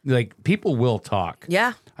 Like, people will talk.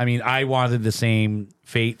 Yeah. I mean, I wanted the same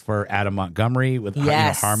fate for Adam Montgomery with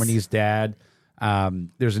Harmony's dad.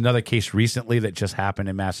 There's another case recently that just happened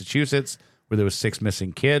in Massachusetts where there was 6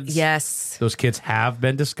 missing kids. Yes. Those kids have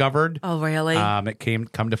been discovered. Oh, really?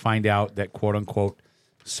 It come to find out that, quote unquote,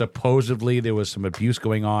 supposedly there was some abuse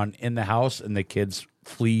going on in the house and the kids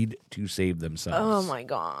fled to save themselves. Oh, my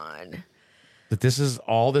God. That this is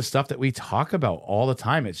all this stuff that we talk about all the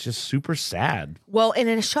time. It's just super sad. Well, and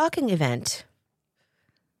in a shocking event,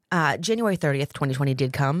 January 30th, 2020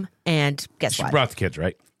 did come, and guess what? She brought the kids,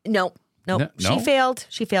 right? No. She failed.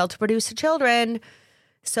 She failed to produce her children.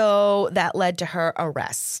 So that led to her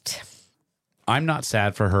arrest. I'm not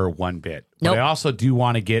sad for her one bit. Nope. But I also do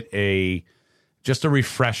want to get just a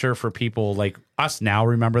refresher for people like us now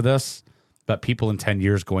remember this, but people in 10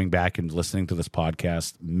 years going back and listening to this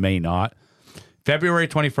podcast may not. February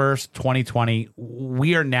 21st, 2020,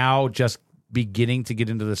 we are now just beginning to get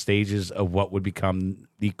into the stages of what would become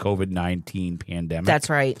the COVID-19 pandemic. That's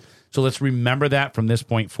right. So let's remember that from this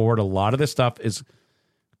point forward. A lot of this stuff is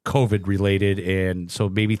COVID related, and so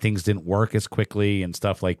maybe things didn't work as quickly and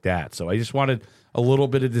stuff like that. So I just wanted a little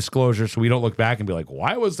bit of disclosure so we don't look back and be like,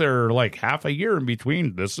 why was there like half a year in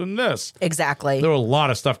between this and this? Exactly. There were a lot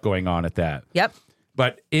of stuff going on at that. Yep.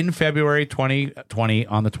 But in February 2020,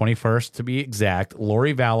 on the 21st to be exact,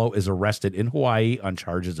 Lori Vallow is arrested in Hawaii on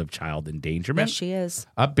charges of child endangerment. Yes, she is.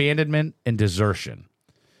 Abandonment and desertion.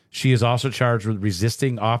 She is also charged with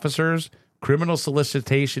resisting officers, criminal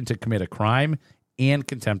solicitation to commit a crime, and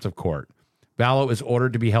contempt of court. Vallow is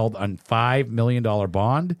ordered to be held on $5 million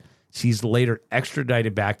bond. She's later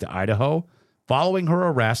extradited back to Idaho. Following her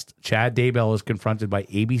arrest, Chad Daybell is confronted by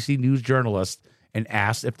ABC News journalists and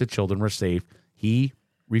asked if the children were safe. He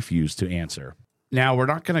refused to answer. Now, we're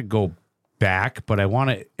not going to go back, but I want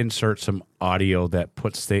to insert some audio that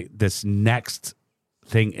puts this next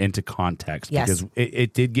thing into context. Yes. Because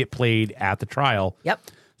it did get played at the trial. Yep.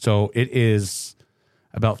 So it is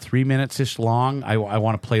about 3 minutes-ish long. I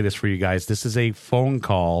want to play this for you guys. This is a phone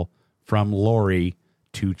call from Lori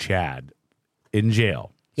to Chad in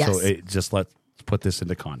jail. Yes. So let's put this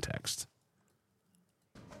into context.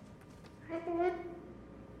 Hi, Dad.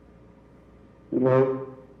 Hello?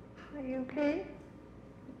 Are you okay?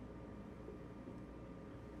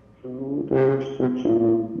 So they're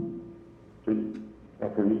searching the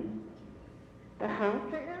property. The house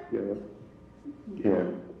right now? Yeah. Yeah.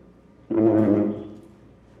 Anonymous.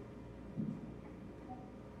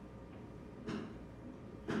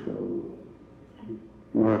 So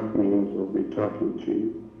Mark means will be talking to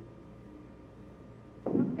you.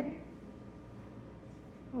 Okay.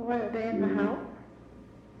 What, are they in the house?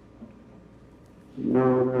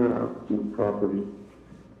 No, they're out in the property.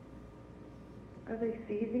 Are they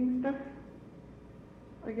seizing stuff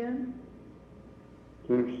again?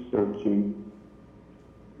 They're searching.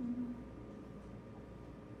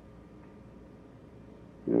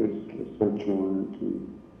 There's a search warrant,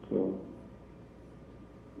 and so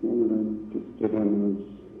we're gonna just get on this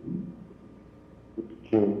with the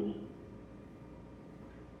kids.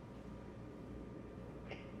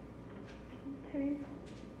 Okay.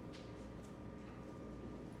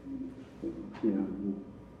 Yeah,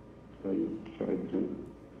 so you tried to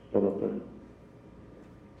set up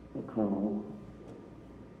a call.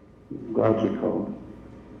 I'm glad you called.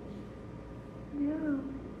 Yeah.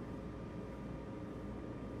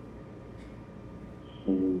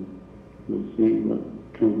 So we'll see what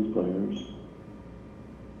transpires.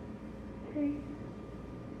 Okay.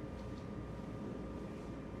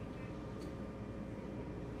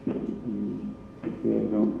 Yeah,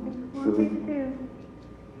 don't. What do you want me to do?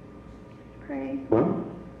 Pray. What?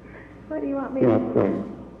 What do you want me Yeah, to do? pray.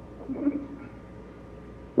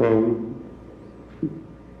 Pray.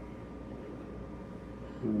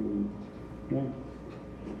 Yeah.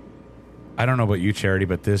 I don't know about you, Charity,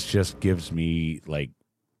 but this just gives me like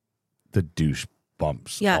the douche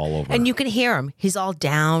bumps all over. And you can hear him. He's all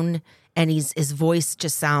down and his voice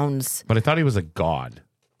just sounds. But I thought he was a god.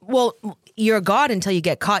 Well, you're a god until you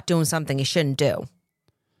get caught doing something you shouldn't do.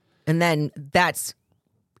 And then that's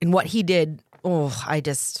in what he did. Oh, I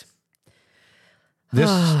just. This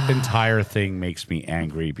entire thing makes me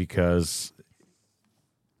angry because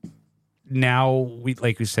now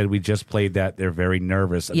like we said, we just played that. They're very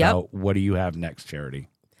nervous about what do you have next, Charity?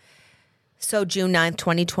 So June 9th,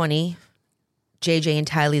 2020, JJ and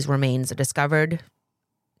Tylee's remains are discovered.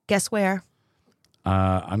 Guess where?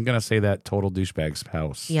 I'm going to say that total douchebag's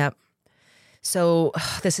house. Yep. So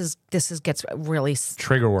this gets really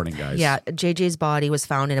trigger warning, guys. Yeah, JJ's body was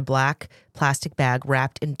found in a black plastic bag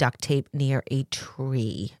wrapped in duct tape near a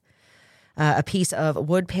tree. A piece of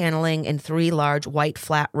wood paneling and 3 large white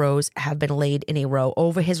flat rows have been laid in a row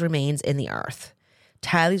over his remains in the earth.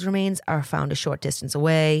 Tylee's remains are found a short distance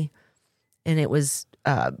away, and it was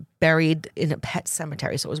buried in a pet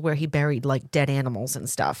cemetery. So it was where he buried like dead animals and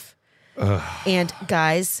stuff. And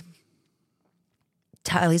guys,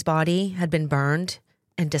 Tylee's body had been burned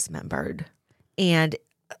and dismembered. And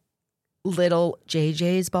little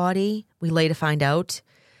JJ's body, we later find out,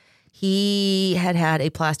 he had a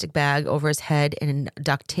plastic bag over his head and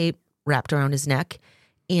duct tape wrapped around his neck.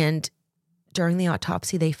 And during the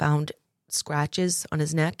autopsy, they found scratches on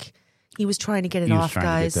his neck. He was trying to get it off,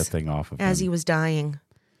 guys. To get that thing off of as him. he was dying.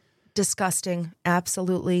 Disgusting.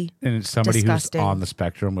 Absolutely. And somebody disgusting. who's on the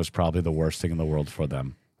spectrum was probably the worst thing in the world for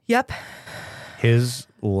them. Yep. His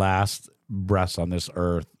last breaths on this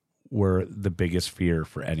earth were the biggest fear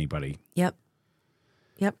for anybody. Yep.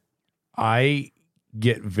 I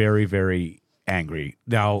get very, very angry.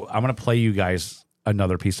 Now, I'm going to play you guys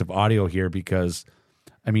another piece of audio here because,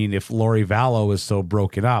 I mean, if Lori Vallow is so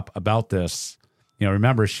broken up about this,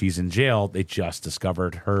 remember, she's in jail. They just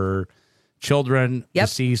discovered her children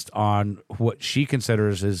deceased on what she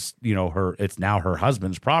considers is, it's now her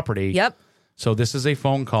husband's property. Yep. So this is a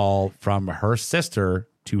phone call from her sister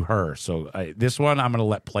to her. So this one I'm going to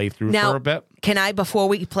let play through for a bit. Can I, before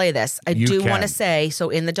we play this, I do want to say,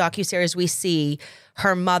 so in the docuseries we see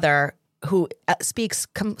her mother who speaks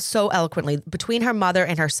so eloquently. Between her mother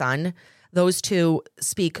and her son, those two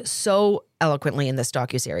speak so eloquently in this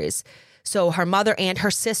docuseries. So her mother and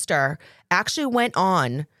her sister actually went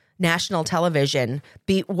on national television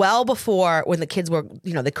well before when the kids were,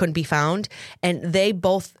 they couldn't be found. And they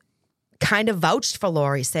both kind of vouched for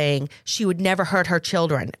Lori, saying she would never hurt her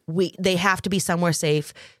children. They have to be somewhere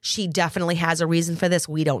safe. She definitely has a reason for this.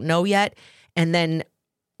 We don't know yet. And then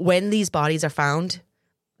when these bodies are found,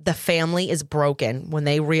 the family is broken when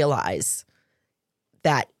they realize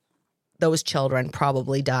that those children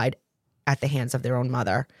probably died at the hands of their own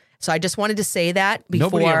mother. So I just wanted to say that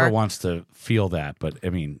before. Nobody ever wants to feel that, but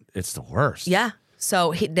I mean, it's the worst. Yeah.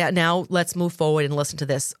 So now let's move forward and listen to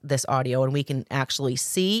this audio, and we can actually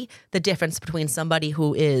see the difference between somebody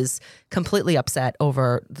who is completely upset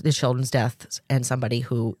over the children's deaths and somebody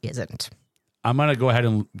who isn't. I'm going to go ahead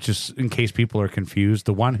and just in case people are confused,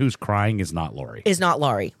 the one who's crying is not Lori. Is not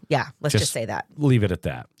Laurie. Yeah, let's just say that. Leave it at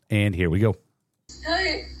that. And here we go.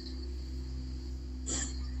 Hi.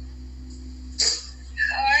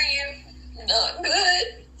 How are you? Not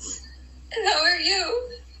good. How are you?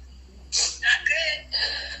 Not good.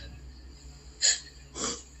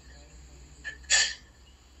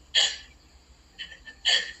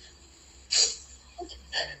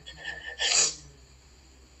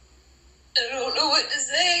 I don't know what to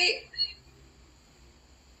say.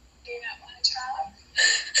 Do you not want to talk?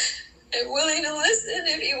 I'm willing to listen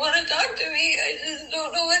if you want to talk to me. I just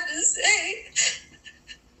don't know what to say.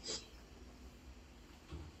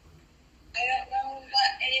 I don't know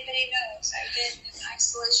what anybody knows. I've been in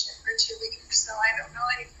isolation for 2 weeks, so I don't know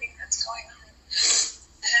anything that's going on.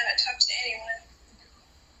 I haven't talked to anyone.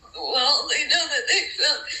 Well, they know that they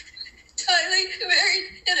found Tylee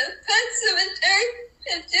buried in a pet cemetery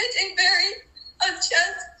and JJ buried on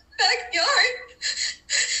Chad's backyard.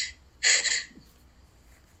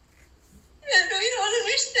 And we don't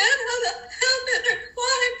understand how that happened or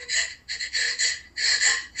why.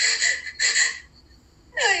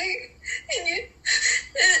 Can you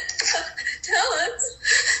tell us?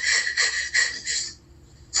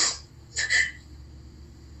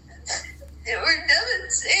 They were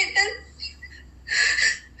devastated.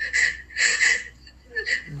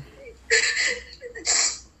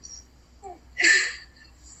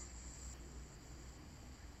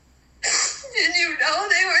 Did you know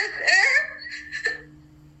they were there?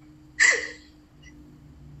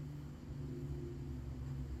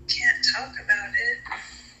 Can't talk about it.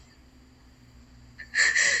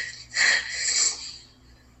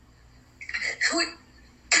 We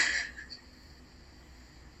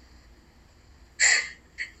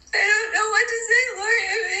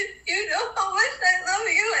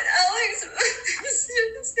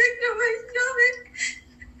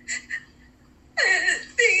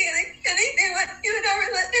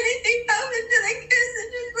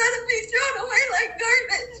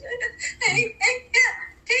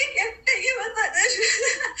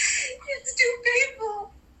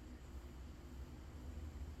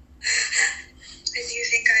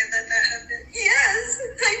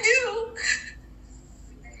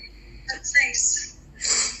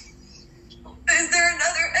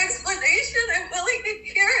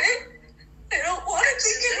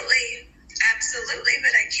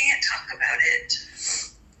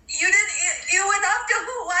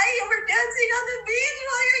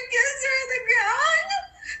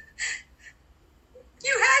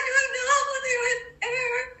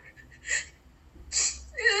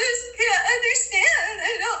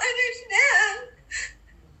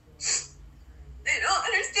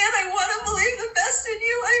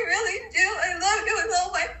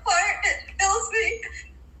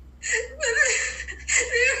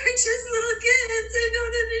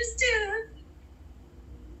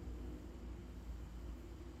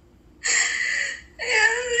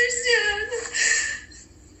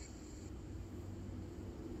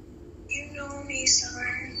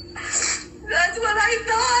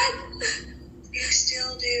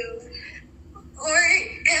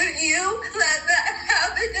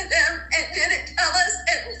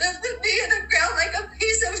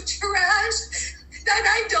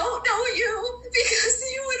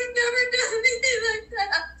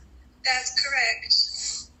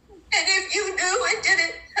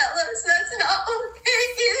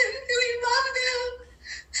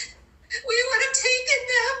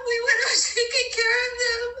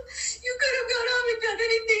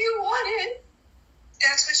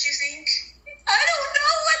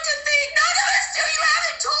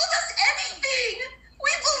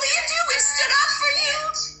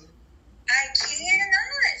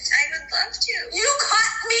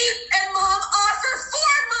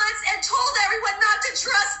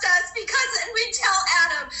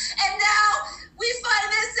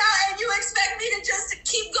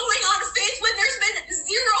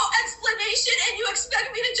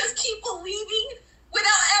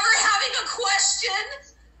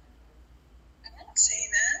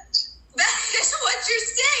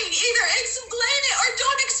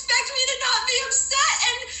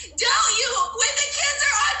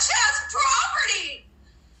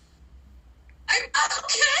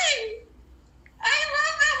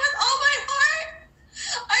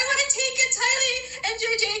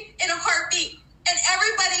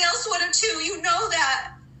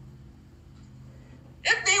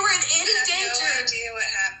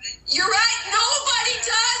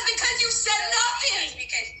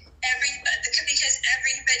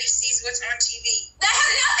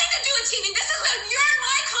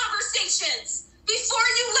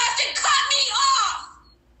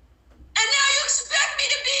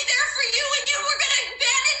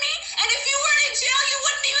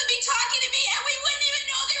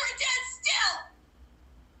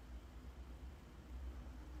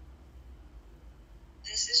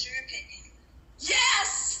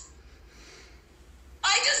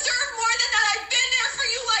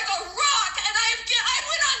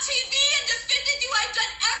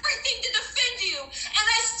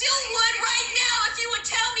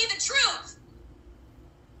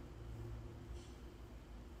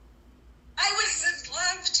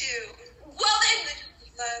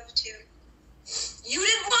to. You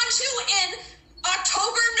didn't want to in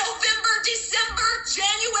October, November, December,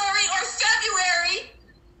 January, or February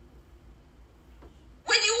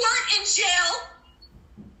when you weren't in jail.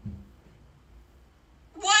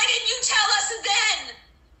 Why didn't you tell us then?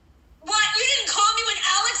 What? You didn't call me when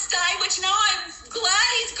Alex died, which now I'm glad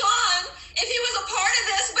he's gone, if he was a part of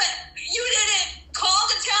this, but you didn't call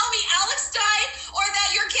to tell me Alex died or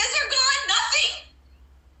that your kids are gone? Nothing?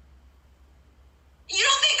 You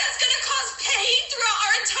don't think that's going to cause pain throughout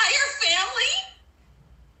our entire family?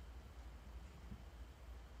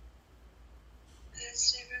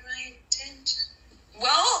 That's never my intent.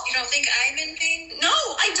 Well, you don't think I'm in pain? No,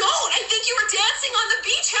 I don't. I think you were dancing on the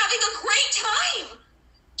beach having a great time,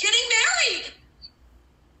 getting married.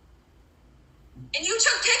 And you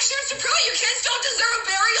took pictures to prove your kids don't deserve a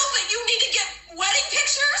burial, but you need to get wedding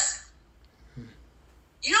pictures?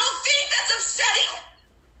 You don't think that's upsetting?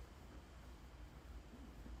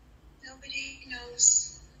 Nobody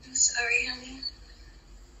knows. I'm sorry, honey.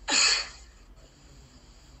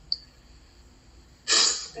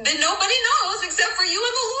 Then nobody knows except for you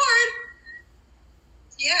and the Lord.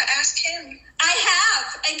 Yeah, ask him. I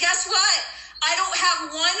have. And guess what? I don't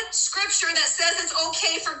have one scripture that says it's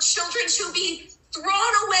okay for children to be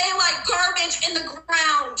thrown away like garbage in the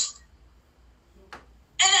ground.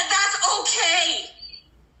 And that that's okay.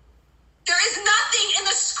 There is nothing in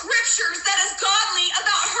the scriptures that is godly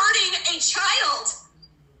about hurting a child.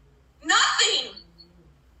 Nothing.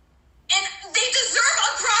 And they deserve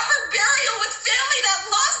a proper burial with family that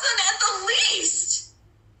loves them at the least.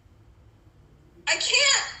 I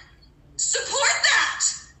can't support that.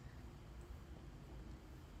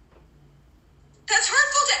 That's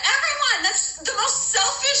hurtful to everyone. That's the most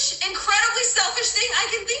selfish, incredibly selfish thing I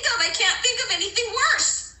can think of. I can't think of anything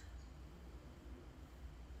worse.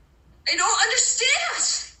 I don't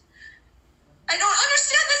understand. I don't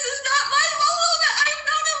understand. This is not my Vallow that I'm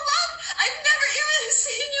not in love. I've never even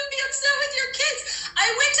seen you be upset with your kids. I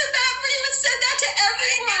went to bat for you and said that to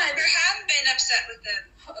everyone. I never have been upset with them.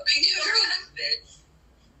 I never have been.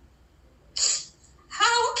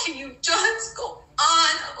 How can you just go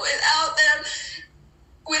on without them,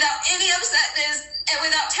 without any upsetness, and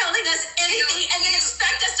without telling us anything, and then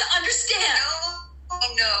expect us to understand?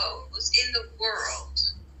 Nobody knows in the world.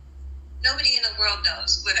 Nobody in the world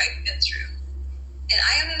knows what I've been through. And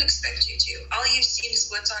I don't expect you to. All you've seen is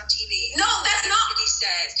what's on TV. No, that's not what he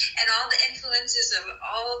says. And all the influences of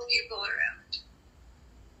all the people around.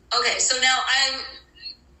 Okay, so now I'm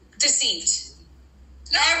deceived.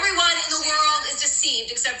 No, everyone in the world is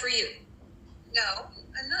deceived except for you. No,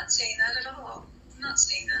 I'm not saying that at all. I'm not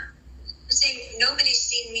saying that. I'm saying nobody's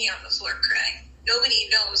seen me on the floor crying. Nobody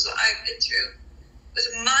knows what I've been through with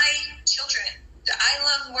my children that I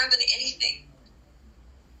love more than anything.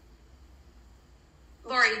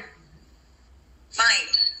 Lori, fine.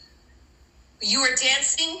 You were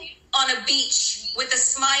dancing on a beach with a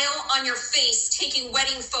smile on your face, taking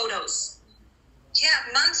wedding photos.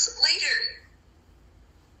 Yeah, months later.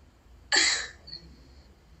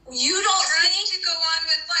 You don't trying to go on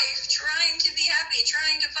with life, trying to be happy,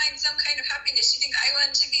 trying to find some kind of happiness. You think I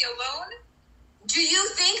want to be alone? Do you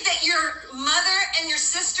think that your mother and your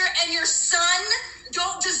sister and your son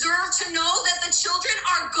don't deserve to know that the children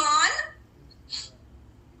are gone?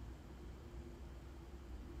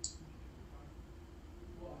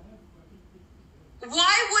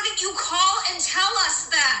 Why wouldn't you call and tell us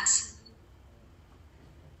that?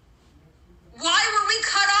 Why were we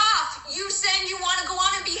cut off? You saying you want to go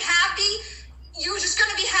on and be happy? You're just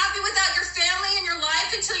going to be happy without your family and your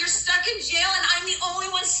life until you're stuck in jail and I'm the only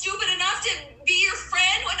one stupid enough to be your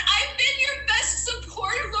friend when I've been your best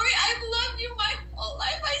supporter, Lori. I've loved you my whole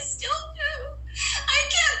life. I still do. I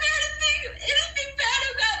can't bear to think of anything bad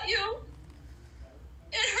about you.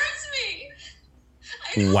 It hurts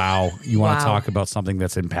me. Wow. You want to talk about something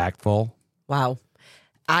that's impactful? Wow.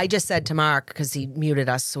 I just said to Mark, because he muted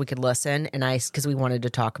us so we could listen, and because we wanted to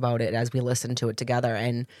talk about it as we listened to it together.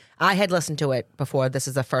 And I had listened to it before. This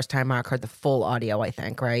is the first time Mark heard the full audio, I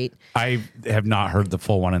think, right? I have not heard the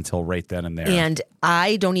full one until right then and there. And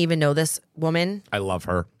I don't even know this woman. I love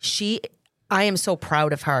her. I am so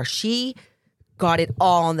proud of her. She got it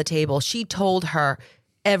all on the table. She told her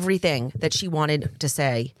everything that she wanted to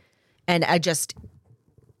say. And I just,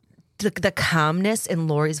 the calmness in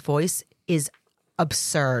Lori's voice is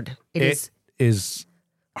absurd. It is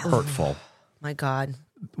hurtful. Oh, my God.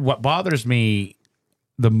 What bothers me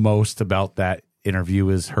the most about that interview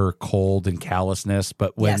is her cold and callousness.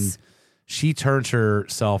 But when she turns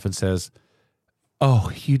herself and says,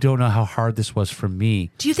 "Oh, you don't know how hard this was for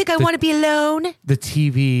me. Do you think I want to be alone?" The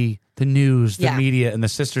TV, the news, the media, and the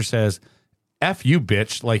sister says, F you,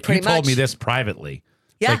 bitch. Like, Pretty you told much. me this privately.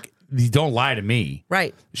 Yeah. Like, you don't lie to me.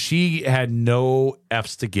 Right. She had no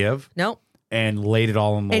F's to give. No. And laid it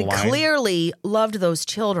all on the And line. clearly loved those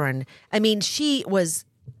children. I mean, she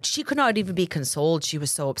could not even be consoled. She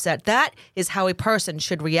was so upset. That is how a person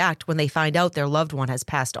should react when they find out their loved one has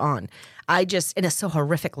passed on. And it's so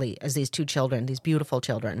horrifically as these two children, these beautiful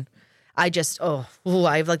children. I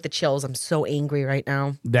have like the chills. I'm so angry right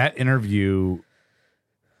now. That interview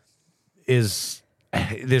there's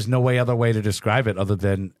no other way to describe it other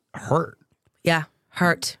than hurt. Yeah,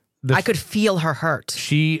 hurt. I could feel her hurt.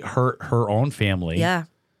 She hurt her own family. Yeah.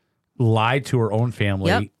 Lied to her own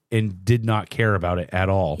family and did not care about it at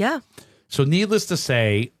all. Yeah. So needless to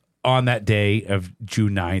say, on that day of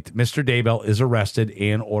June 9th, Mr. Daybell is arrested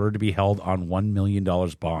and ordered to be held on $1 million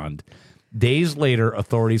bond. Days later,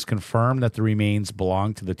 authorities confirmed that the remains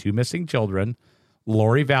belong to the two missing children.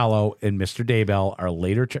 Lori Vallow and Mr. Daybell are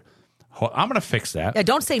later... I'm going to fix that. Yeah,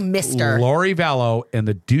 don't say Mr. Lori Vallow and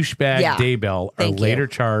the douchebag Daybell are later you.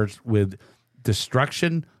 charged with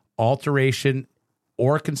destruction, alteration,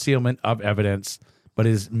 or concealment of evidence, but it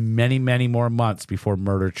is many, many more months before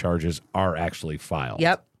murder charges are actually filed.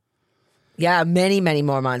 Yep. Yeah, many, many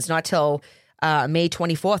more months. Not till May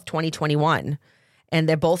 24th, 2021. And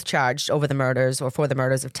they're both charged over the murders or for the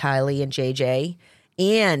murders of Tylee and JJ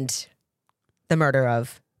and the murder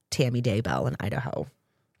of Tammy Daybell in Idaho.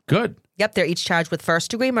 Good. Yep, they're each charged with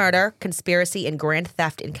first-degree murder, conspiracy, and grand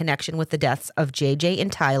theft in connection with the deaths of JJ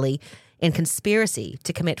and Tylee, and conspiracy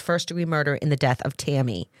to commit first-degree murder in the death of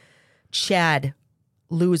Tammy. Chad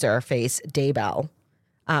Loserface Daybell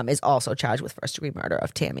is also charged with first-degree murder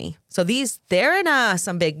of Tammy. So they're in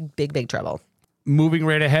some big trouble. Moving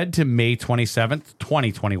right ahead to May 27th,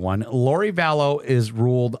 2021, Lori Vallow is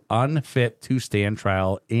ruled unfit to stand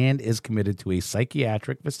trial and is committed to a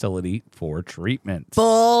psychiatric facility for treatment.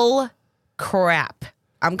 Bull crap.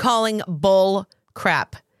 I'm calling bull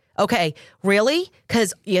crap. Okay, really?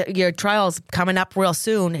 Because your trial's coming up real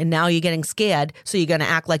soon and now you're getting scared, so you're going to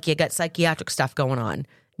act like you got psychiatric stuff going on.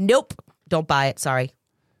 Nope. Don't buy it. Sorry.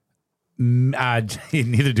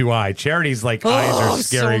 Neither do I. Charity's eyes are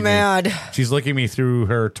scaring so mad. me. She's looking me through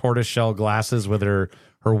her tortoiseshell glasses with her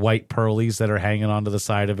white pearlies that are hanging onto the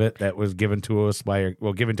side of it that was given to us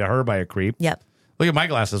given to her by a creep. Yep. Look at my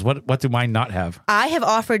glasses. What do mine not have? I have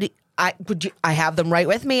offered. I have them right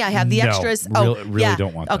with me. I have the extras. Really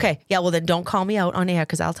don't want them. Okay. Yeah. Well, then don't call me out on air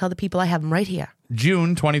because I'll tell the people I have them right here.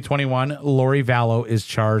 June 2021, Lori Vallow is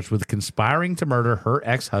charged with conspiring to murder her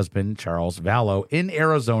ex-husband, Charles Vallow, in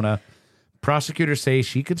Arizona. Prosecutors say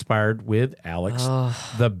she conspired with Alex,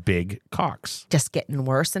 the Big Cox. Just getting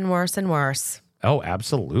worse and worse and worse. Oh,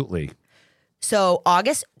 absolutely. So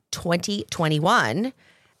August 2021,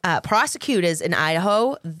 prosecutors in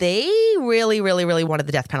Idaho, they really, really, really wanted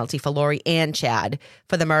the death penalty for Lori and Chad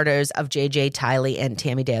for the murders of JJ, Tylee, and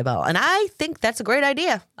Tammy Daybell. And I think that's a great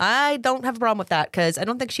idea. I don't have a problem with that because I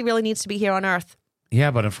don't think she really needs to be here on Earth. Yeah,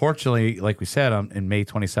 but unfortunately, like we said, in May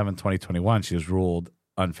 27, 2021, she was ruled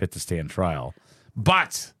unfit to stand trial.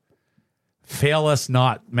 But fail us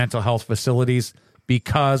not, mental health facilities,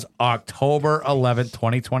 because October 11th,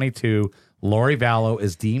 2022, Lori Vallow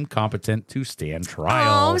is deemed competent to stand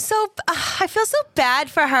trial. Oh, I feel so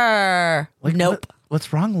bad for her. Nope.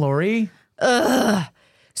 What's wrong, Lori?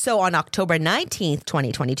 So on October 19th,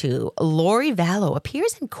 2022, Lori Vallow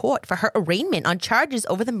appears in court for her arraignment on charges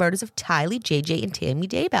over the murders of Tylee, JJ, and Tammy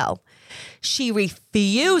Daybell. She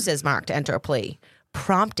refuses, Mark, to enter a plea,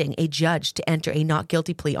 prompting a judge to enter a not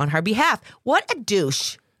guilty plea on her behalf. What a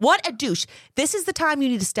douche. What a douche. This is the time you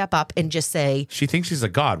need to step up and just say... She thinks she's a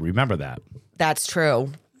god. Remember that. That's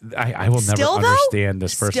true. I will never understand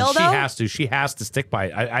this person. She has to stick by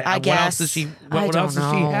it. I guess. What else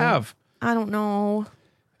does she have? I don't know.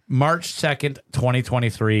 March 2nd,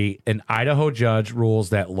 2023, an Idaho judge rules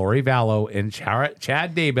that Lori Vallow and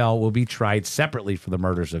Chad Daybell will be tried separately for the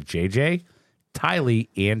murders of JJ, Tylee,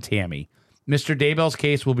 and Tammy. Mr. Daybell's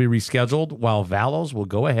case will be rescheduled, while Vallow's will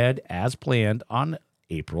go ahead as planned on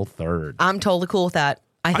April 3rd. I'm totally cool with that.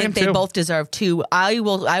 I think they both deserve two. I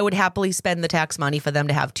would happily spend the tax money for them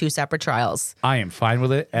to have two separate trials. I am fine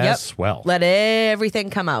with it as well. Let everything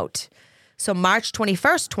come out. So March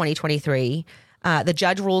 21st, 2023, the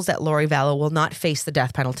judge rules that Lori Vallow will not face the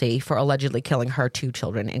death penalty for allegedly killing her two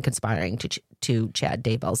children and conspiring to Chad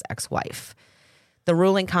Daybell's ex-wife. The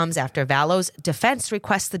ruling comes after Vallow's defense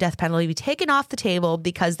requests the death penalty be taken off the table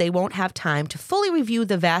because they won't have time to fully review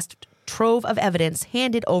the vast trove of evidence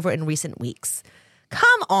handed over in recent weeks.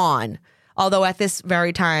 Come on. Although at this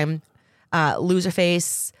very time,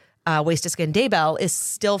 Loserface, Wasted Skin Daybell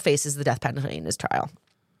still faces the death penalty in his trial.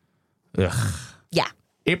 Ugh. Yeah.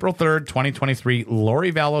 April 3rd, 2023,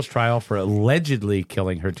 Lori Vallow's trial for allegedly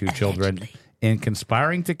killing her two children and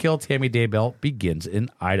conspiring to kill Tammy Daybell begins in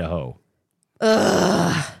Idaho.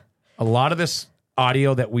 Ugh. A lot of this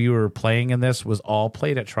audio that we were playing in this was all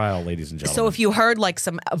played at trial, ladies and gentlemen. So if you heard like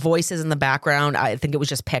some voices in the background, I think it was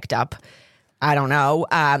just picked up. I don't know.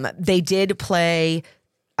 They did play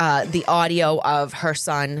the audio of her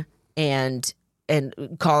son and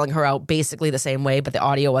calling her out basically the same way, but the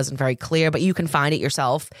audio wasn't very clear. But you can find it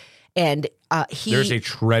yourself. And there's a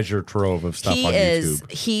treasure trove of stuff on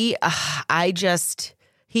YouTube.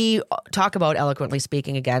 He talk about eloquently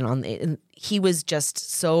speaking again he was just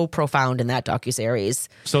so profound in that docuseries.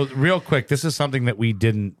 So real quick, this is something that we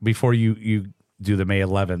didn't before you do the May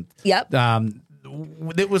 11th. Yep.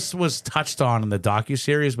 It was touched on in the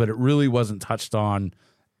docuseries, but it really wasn't touched on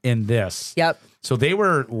in this. Yep. So they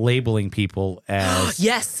were labeling people as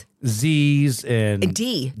yes. Z's and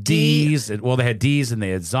D's. Well, they had D's and they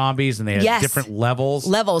had zombies and they had different levels.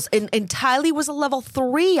 And Tylee was a level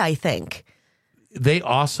 3, I think. They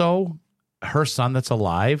also, her son that's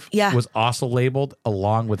alive was also labeled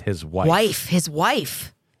along with his wife. His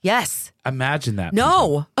wife. Yes. Imagine that.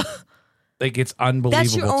 No. Like, it's unbelievable.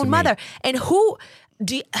 That's your own mother. And who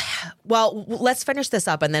well, let's finish this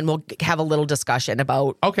up and then we'll have a little discussion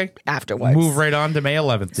about afterwards. Move right on to May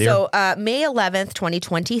 11th, dear. So May 11th,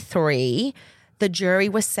 2023, the jury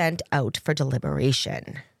was sent out for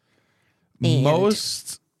deliberation.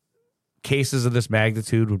 Most cases of this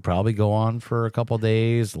magnitude would probably go on for a couple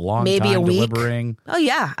days, maybe time a week. deliberating. Oh,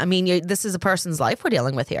 yeah. I mean, this is a person's life we're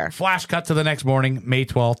dealing with here. Flash cut to the next morning, May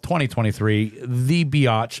 12th, 2023. The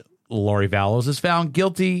biatch, Lori Vallow, is found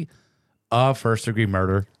guilty of first-degree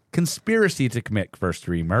murder, conspiracy to commit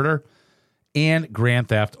first-degree murder, and grand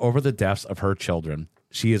theft over the deaths of her children.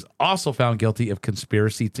 She is also found guilty of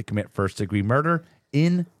conspiracy to commit first-degree murder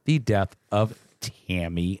in the death of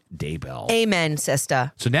Tammy Daybell. Amen,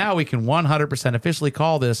 sister. So now we can 100% officially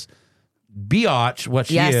call this biatch, what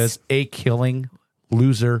she is, a killing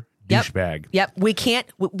loser douchebag. Yep.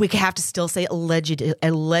 We have to still say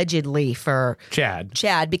allegedly for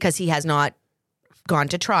Chad because he has not gone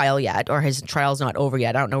to trial yet, or his trial's not over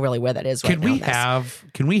yet. I don't know really where that is right now.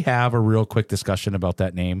 Can we have a real quick discussion about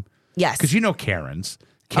that name? Yes. Because you know Karens.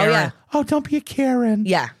 Karen. Oh, don't be a Karen.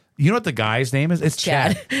 Yeah. You know what the guy's name is? It's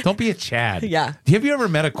Chad. Don't be a Chad. Yeah. Have you ever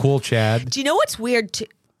met a cool Chad? Do you know what's weird?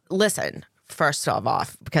 Listen, first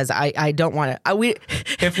off, because I don't want to.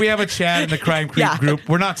 If we have a Chad in the Crime Creep group,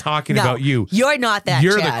 we're not talking about you. You're not that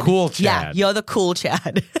You're Chad. the cool Chad. Yeah, you're the cool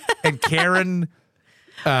Chad. And Karen...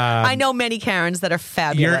 I know many Karens that are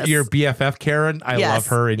fabulous. Your BFF Karen, I love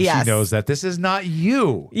her, and she knows that this is not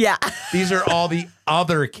you. Yeah. These are all the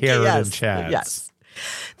other Karen and Chads. Yes.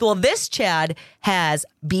 Well, this Chad has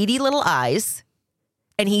beady little eyes,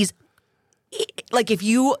 and he's like,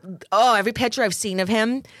 every picture I've seen of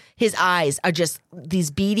him, his eyes are just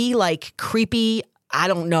these beady, like creepy, I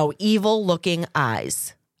don't know, evil looking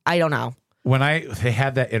eyes. I don't know. When they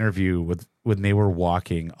had that interview when they were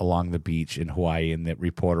walking along the beach in Hawaii, and the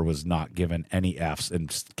reporter was not given any Fs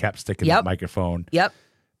and kept sticking the microphone. Yep.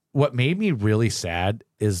 What made me really sad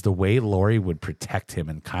is the way Lori would protect him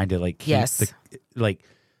and kind of like keep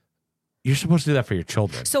you're supposed to do that for your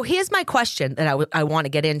children. So here's my question that I want to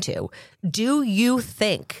get into. Do you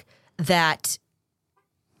think that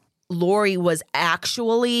Lori was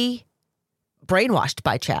actually brainwashed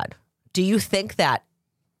by Chad? Do you think that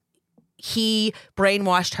he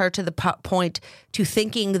brainwashed her to the point to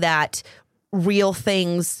thinking that real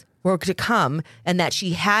things were to come and that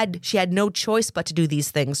she had no choice but to do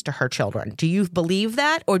these things to her children? Do you believe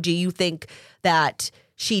that, or do you think that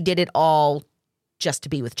she did it all just to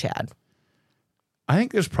be with Chad? I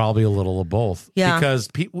think there's probably a little of both. Yeah. Because,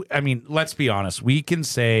 let's be honest. We can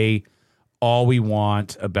say all we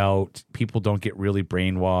want about people don't get really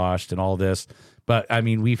brainwashed and all this. But,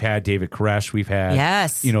 we've had David Koresh. We've had,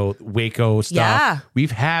 Waco stuff. Yeah.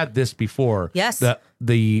 We've had this before. Yes. What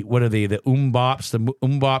are they? The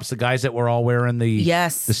Umbops, the guys that were all wearing the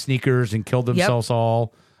sneakers and killed themselves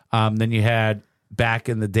all. Then you had, back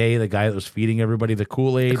in the day, the guy that was feeding everybody the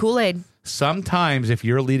Kool-Aid. The Kool-Aid. Sometimes if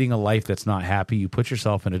you're leading a life that's not happy, you put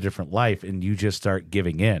yourself in a different life and you just start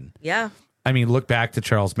giving in. Yeah. Look back to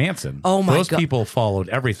Charles Manson. Oh, my God. Those people followed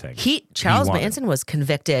everything. Charles Manson was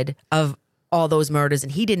convicted of all those murders,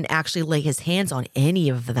 and he didn't actually lay his hands on any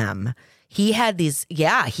of them. He had these,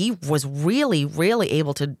 he was really, really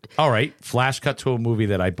able to. All right. Flash cut to a movie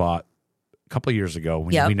that I bought a couple of years ago.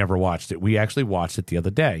 We never watched it. We actually watched it the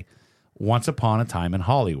other day. Once Upon a Time in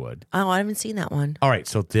Hollywood. Oh, I haven't seen that one. All right.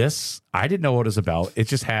 So this, I didn't know what it was about. It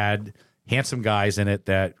just had handsome guys in it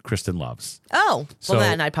that Kristen loves. Oh, So- well,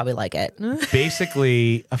 then I'd probably like it.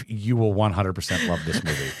 Basically, you will 100% love this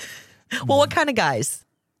movie. Well, what kind of guys?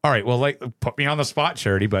 All right, well, like put me on the spot,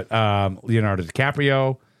 Charity, but Leonardo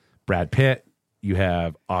DiCaprio, Brad Pitt, you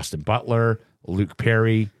have Austin Butler, Luke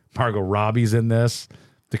Perry, Margot Robbie's in this,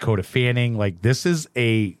 Dakota Fanning. Like, this is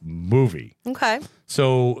a movie. Okay.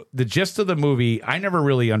 So the gist of the movie, I never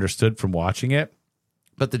really understood from watching it,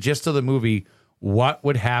 but the gist of the movie, what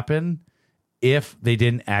would happen if they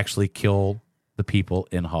didn't actually kill the people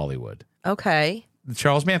in Hollywood? Okay. The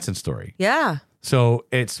Charles Manson story. Yeah. So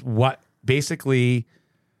it's what basically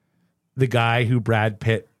the guy who Brad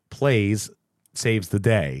Pitt plays saves the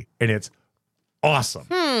day. And it's awesome.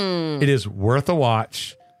 It is worth a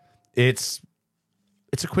watch. It's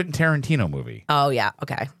a Quentin Tarantino movie. Oh, yeah.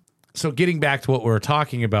 Okay. So getting back to what we were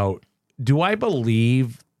talking about, do I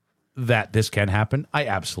believe that this can happen? I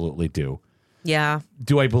absolutely do. Yeah.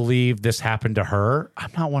 Do I believe this happened to her?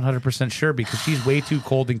 I'm not 100% sure because she's way too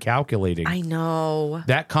cold and calculating. I know.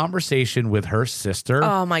 That conversation with her sister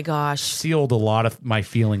Oh, my gosh. sealed a lot of my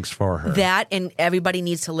feelings for her. That, and everybody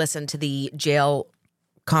needs to listen to the jail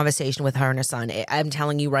conversation with her and her son. I'm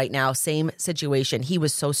telling you right now, same situation. He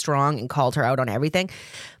was so strong and called her out on everything.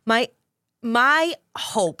 My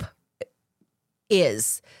hope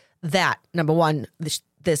is that, number one,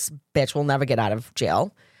 this bitch will never get out of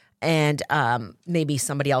jail. And maybe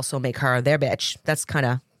somebody else will make her their bitch. That's kind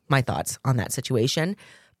of my thoughts on that situation.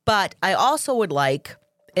 But I also would like,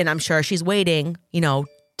 and I'm sure she's waiting,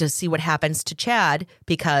 to see what happens to Chad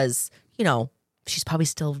because, she's probably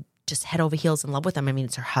still just head over heels in love with him. I mean,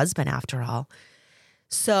 it's her husband after all.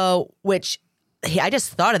 So, I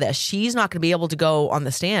just thought of this. She's not going to be able to go on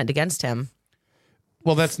the stand against him.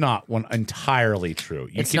 Well, that's not entirely true.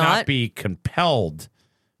 You It's cannot not? be compelled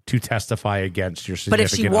to testify against your But if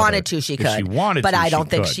significant she other. wanted to, she could. If she wanted but to, I don't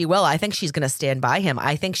think could. she will. I think she's going to stand by him.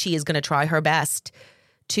 I think she is going to try her best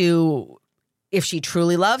to, if she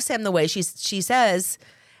truly loves him the way she says.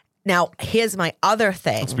 Now, here's my other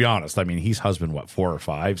thing. Let's be honest. I mean, he's husband, 4 or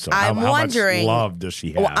 5? So I'm how much wondering- love does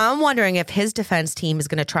she have? Well, I'm wondering if his defense team is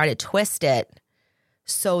going to try to twist it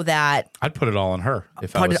so that I'd put it all on her.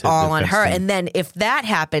 If I put was it his all on defense her. team. And then if that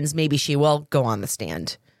happens, maybe she will go on the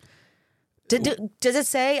stand. Does it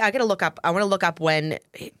say? I want to look up when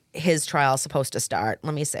his trial is supposed to start.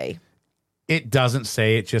 Let me see. It doesn't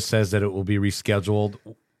say. It just says that it will be rescheduled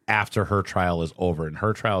after her trial is over. And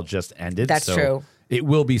her trial just ended. That's so true. It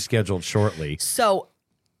will be scheduled shortly. So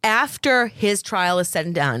after his trial is said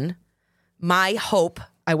and done, my hope,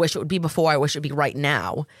 I wish it would be before, I wish it would be right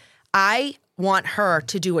now. I want her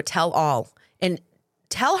to do a tell-all and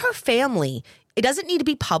tell her family. It doesn't need to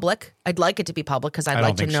be public. I'd like it to be public because I'd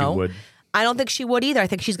like to know. I don't think she would. I don't think she would either. I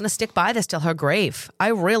think she's going to stick by this till her grave. I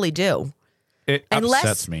really do. It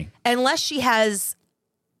upsets me. Unless she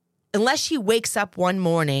wakes up one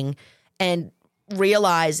morning and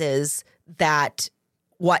realizes that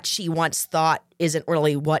what she once thought isn't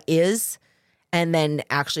really what is, and then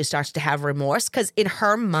actually starts to have remorse. Because in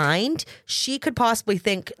her mind, she could possibly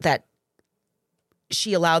think that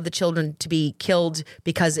she allowed the children to be killed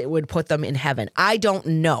because it would put them in heaven. I don't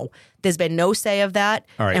know. There's been no say of that.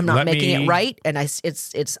 All right, I'm not let making me- it right, and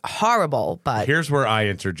it's horrible. But Here's where I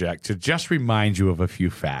interject to just remind you of a few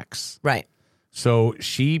facts. right, So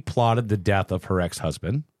she plotted the death of her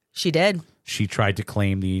ex-husband. she did. She tried to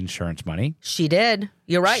claim the insurance money. She did.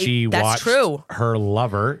 You're right. She That's watched true. her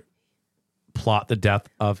lover plot the death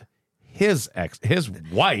of his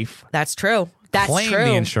wife. That's true. That's claimed true.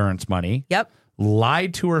 the insurance money. Yep.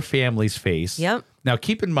 Lied to her family's face. Yep. Now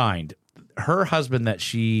keep in mind, her husband that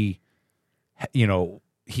he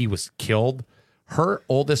was killed. Her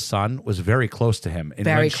oldest son was very close to him, and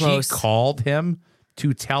Very when close. she called him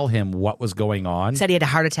to tell him what was going on, Said he had a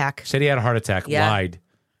heart attack. said he had a heart attack, Yeah. lied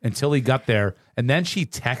until he got there. And then she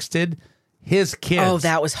texted his kids. Oh,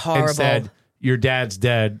 that was horrible. And said, your dad's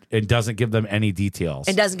dead, and doesn't give them any details.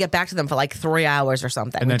 And doesn't get back to them for like 3 hours or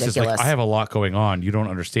something. And then Ridiculous. she's like, I have a lot going on. You don't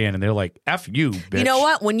understand. And they're like, F you, bitch. You know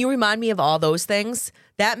what? When you remind me of all those things,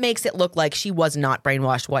 that makes it look like she was not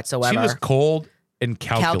brainwashed whatsoever. She was cold and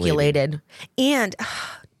calculated. And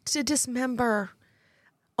to dismember.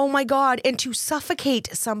 Oh my God. And to suffocate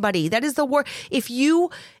somebody. That is the worst. If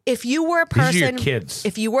you were a person, These are your kids.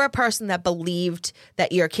 if you were a person that believed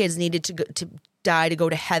that your kids needed to die to go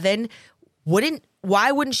to heaven,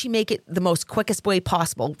 why wouldn't she make it the most quickest way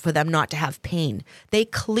possible for them not to have pain? They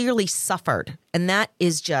clearly suffered. And that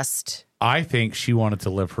is just, I think she wanted to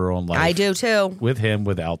live her own life. I do too. With him,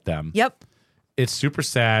 without them. Yep. It's super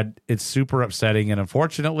sad. It's super upsetting. And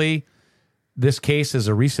unfortunately, this case is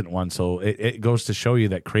a recent one, so it goes to show you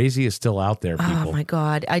that crazy is still out there, people. Oh, my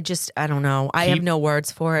God. I don't know. I have no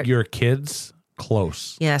words for it. Your kids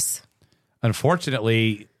close. Yes.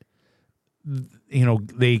 Unfortunately,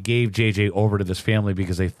 they gave JJ over to this family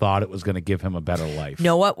because they thought it was going to give him a better life.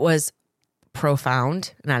 Know what was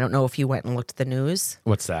profound? And I don't know if you went and looked at the news.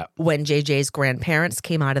 What's that? When JJ's grandparents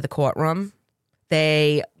came out of the courtroom,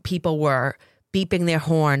 people were beeping their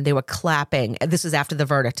horn. They were clapping. This was after the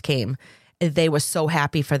verdict came. They were so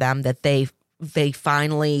happy for them that they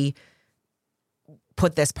finally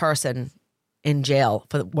put this person in jail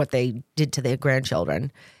for what they did to their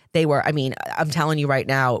grandchildren. I'm telling you right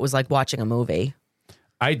now, it was like watching a movie.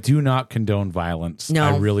 I do not condone violence. No.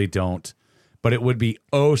 I really don't. But it would be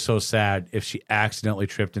so sad if she accidentally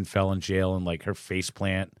tripped and fell in jail and like her face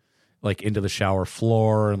plant like into the shower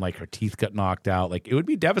floor and like her teeth got knocked out. Like it would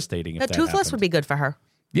be devastating. If that toothless happened. would be good for her.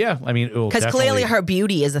 Yeah, I mean, because clearly her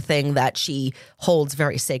beauty is a thing that she holds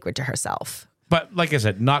very sacred to herself. But like I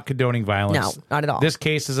said, not condoning violence. No, not at all. This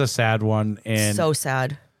case is a sad one, and so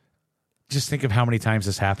sad. Just think of how many times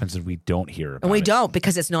this happens and we don't hear about it. And we don't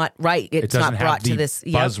because it's not right. It's not brought to this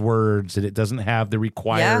buzzwords, and it doesn't have the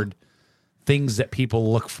required things that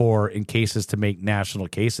people look for in cases to make national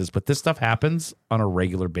cases. But this stuff happens on a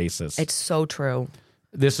regular basis. It's so true.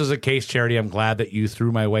 This is a case, Charity, I'm glad that you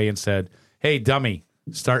threw my way and said, hey, dummy,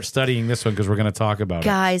 start studying this one because we're going to talk about it.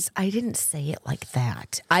 Guys, I didn't say it like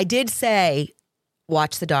that. I did say,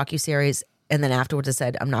 watch the docuseries, and then afterwards I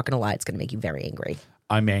said, I'm not going to lie, it's going to make you very angry.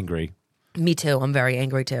 I'm angry. Me too. I'm very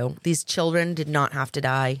angry too. These children did not have to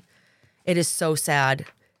die. It is so sad.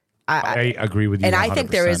 I agree with you. And 100%. I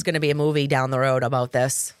think there is going to be a movie down the road about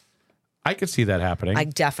this. I could see that happening. I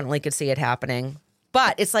definitely could see it happening.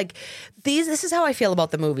 But it's like this is how I feel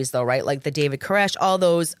about the movies though, right? Like the David Koresh, all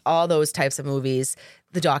those types of movies,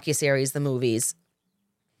 the docuseries, the movies.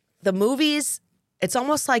 The movies, it's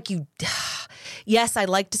almost like yes, I'd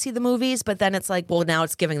like to see the movies, but then it's like, well, now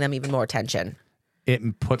it's giving them even more attention.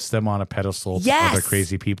 It puts them on a pedestal to other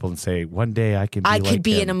crazy people and say, one day I could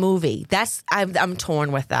be in a movie. I'm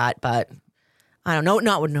torn with that, but I don't know.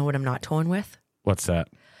 Know what I'm not torn with? What's that?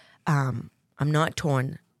 I'm not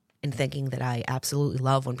torn in thinking that I absolutely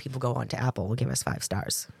love when people go onto Apple and give us 5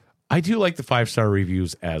 stars. I do like the 5-star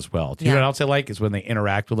reviews as well. Do you know what else I like is when they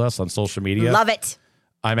interact with us on social media. Love it.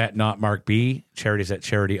 I'm at Not Mark B. Charity's at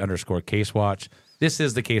Charity_CaseWatch. This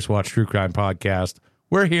is the Case Watch True Crime Podcast.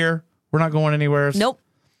 We're here. We're not going anywhere. Nope.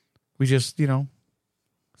 We just,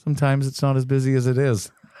 sometimes it's not as busy as it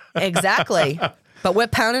is. Exactly. But we're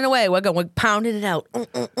pounding away. We're pounding it out.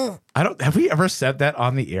 Have we ever said that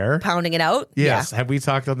on the air? Pounding it out? Yes. Yeah. Have we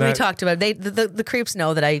talked on that? We talked about it. The creeps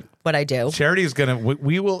know that what I do. Charity's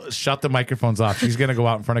we will shut the microphones off. She's going to go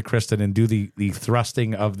out in front of Kristen and do the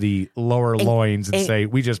thrusting of the lower loins and say,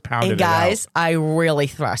 we just pounded it out. And guys, I really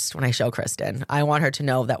thrust when I show Kristen. I want her to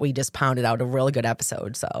know that we just pounded out a really good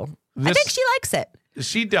episode. So I think she likes it.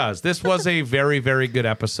 She does. This was a very, very good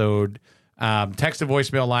episode. Text and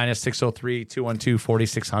voicemail line is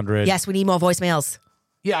 603-212-4600. Yes, we need more voicemails.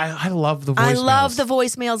 Yeah, I love the voicemails. I love the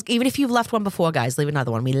voicemails. Even if you've left one before, guys, leave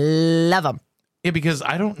another one. We love them. Yeah, because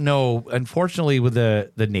I don't know. Unfortunately, with the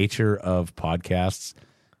nature of podcasts,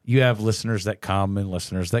 you have listeners that come and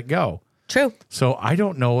listeners that go. True. So I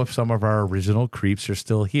don't know if some of our original creeps are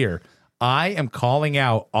still here. I am calling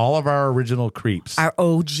out all of our original creeps. Our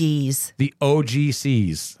OGs. The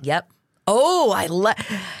OGCs. Yep. Oh, I love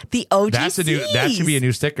the OGCs. That should be a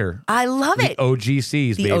new sticker. I love it. The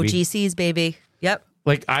OGCs, baby. The OGCs, baby. Yep.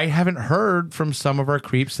 Like, I haven't heard from some of our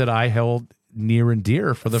creeps that I held near and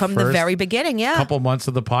dear from the very beginning, yeah. Couple months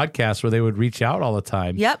of the podcast where they would reach out all the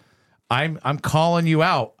time. Yep. I'm calling you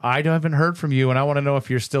out. I haven't heard from you, and I want to know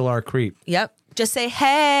if you're still our creep. Yep. Just say,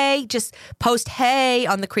 hey. Just post, hey,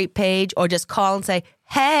 on the creep page, or just call and say,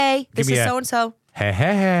 hey, this is so-and-so. Hey,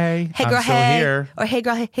 hey, hey. Hey, girl, I'm still hey. here. Or hey,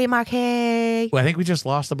 girl, hey, Mark, hey. Well, I think we just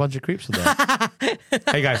lost a bunch of creeps with that.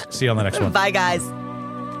 Hey, guys. See you on the next one. Bye, guys.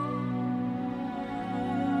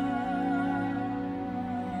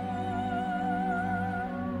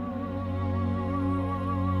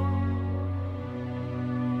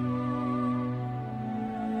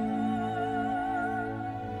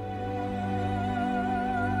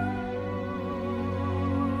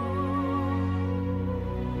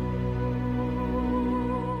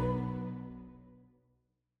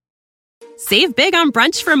 Save big on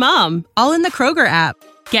brunch for mom, all in the Kroger app.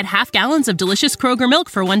 Get half gallons of delicious Kroger milk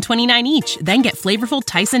for $1.29 each. Then get flavorful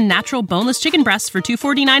Tyson natural boneless chicken breasts for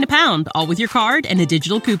 $2.49 a pound, all with your card and a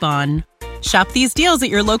digital coupon. Shop these deals at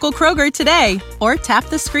your local Kroger today, or tap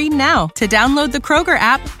the screen now to download the Kroger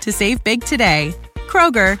app to save big today.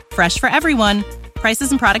 Kroger, fresh for everyone.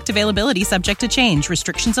 Prices and product availability subject to change.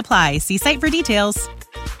 Restrictions apply. See site for details.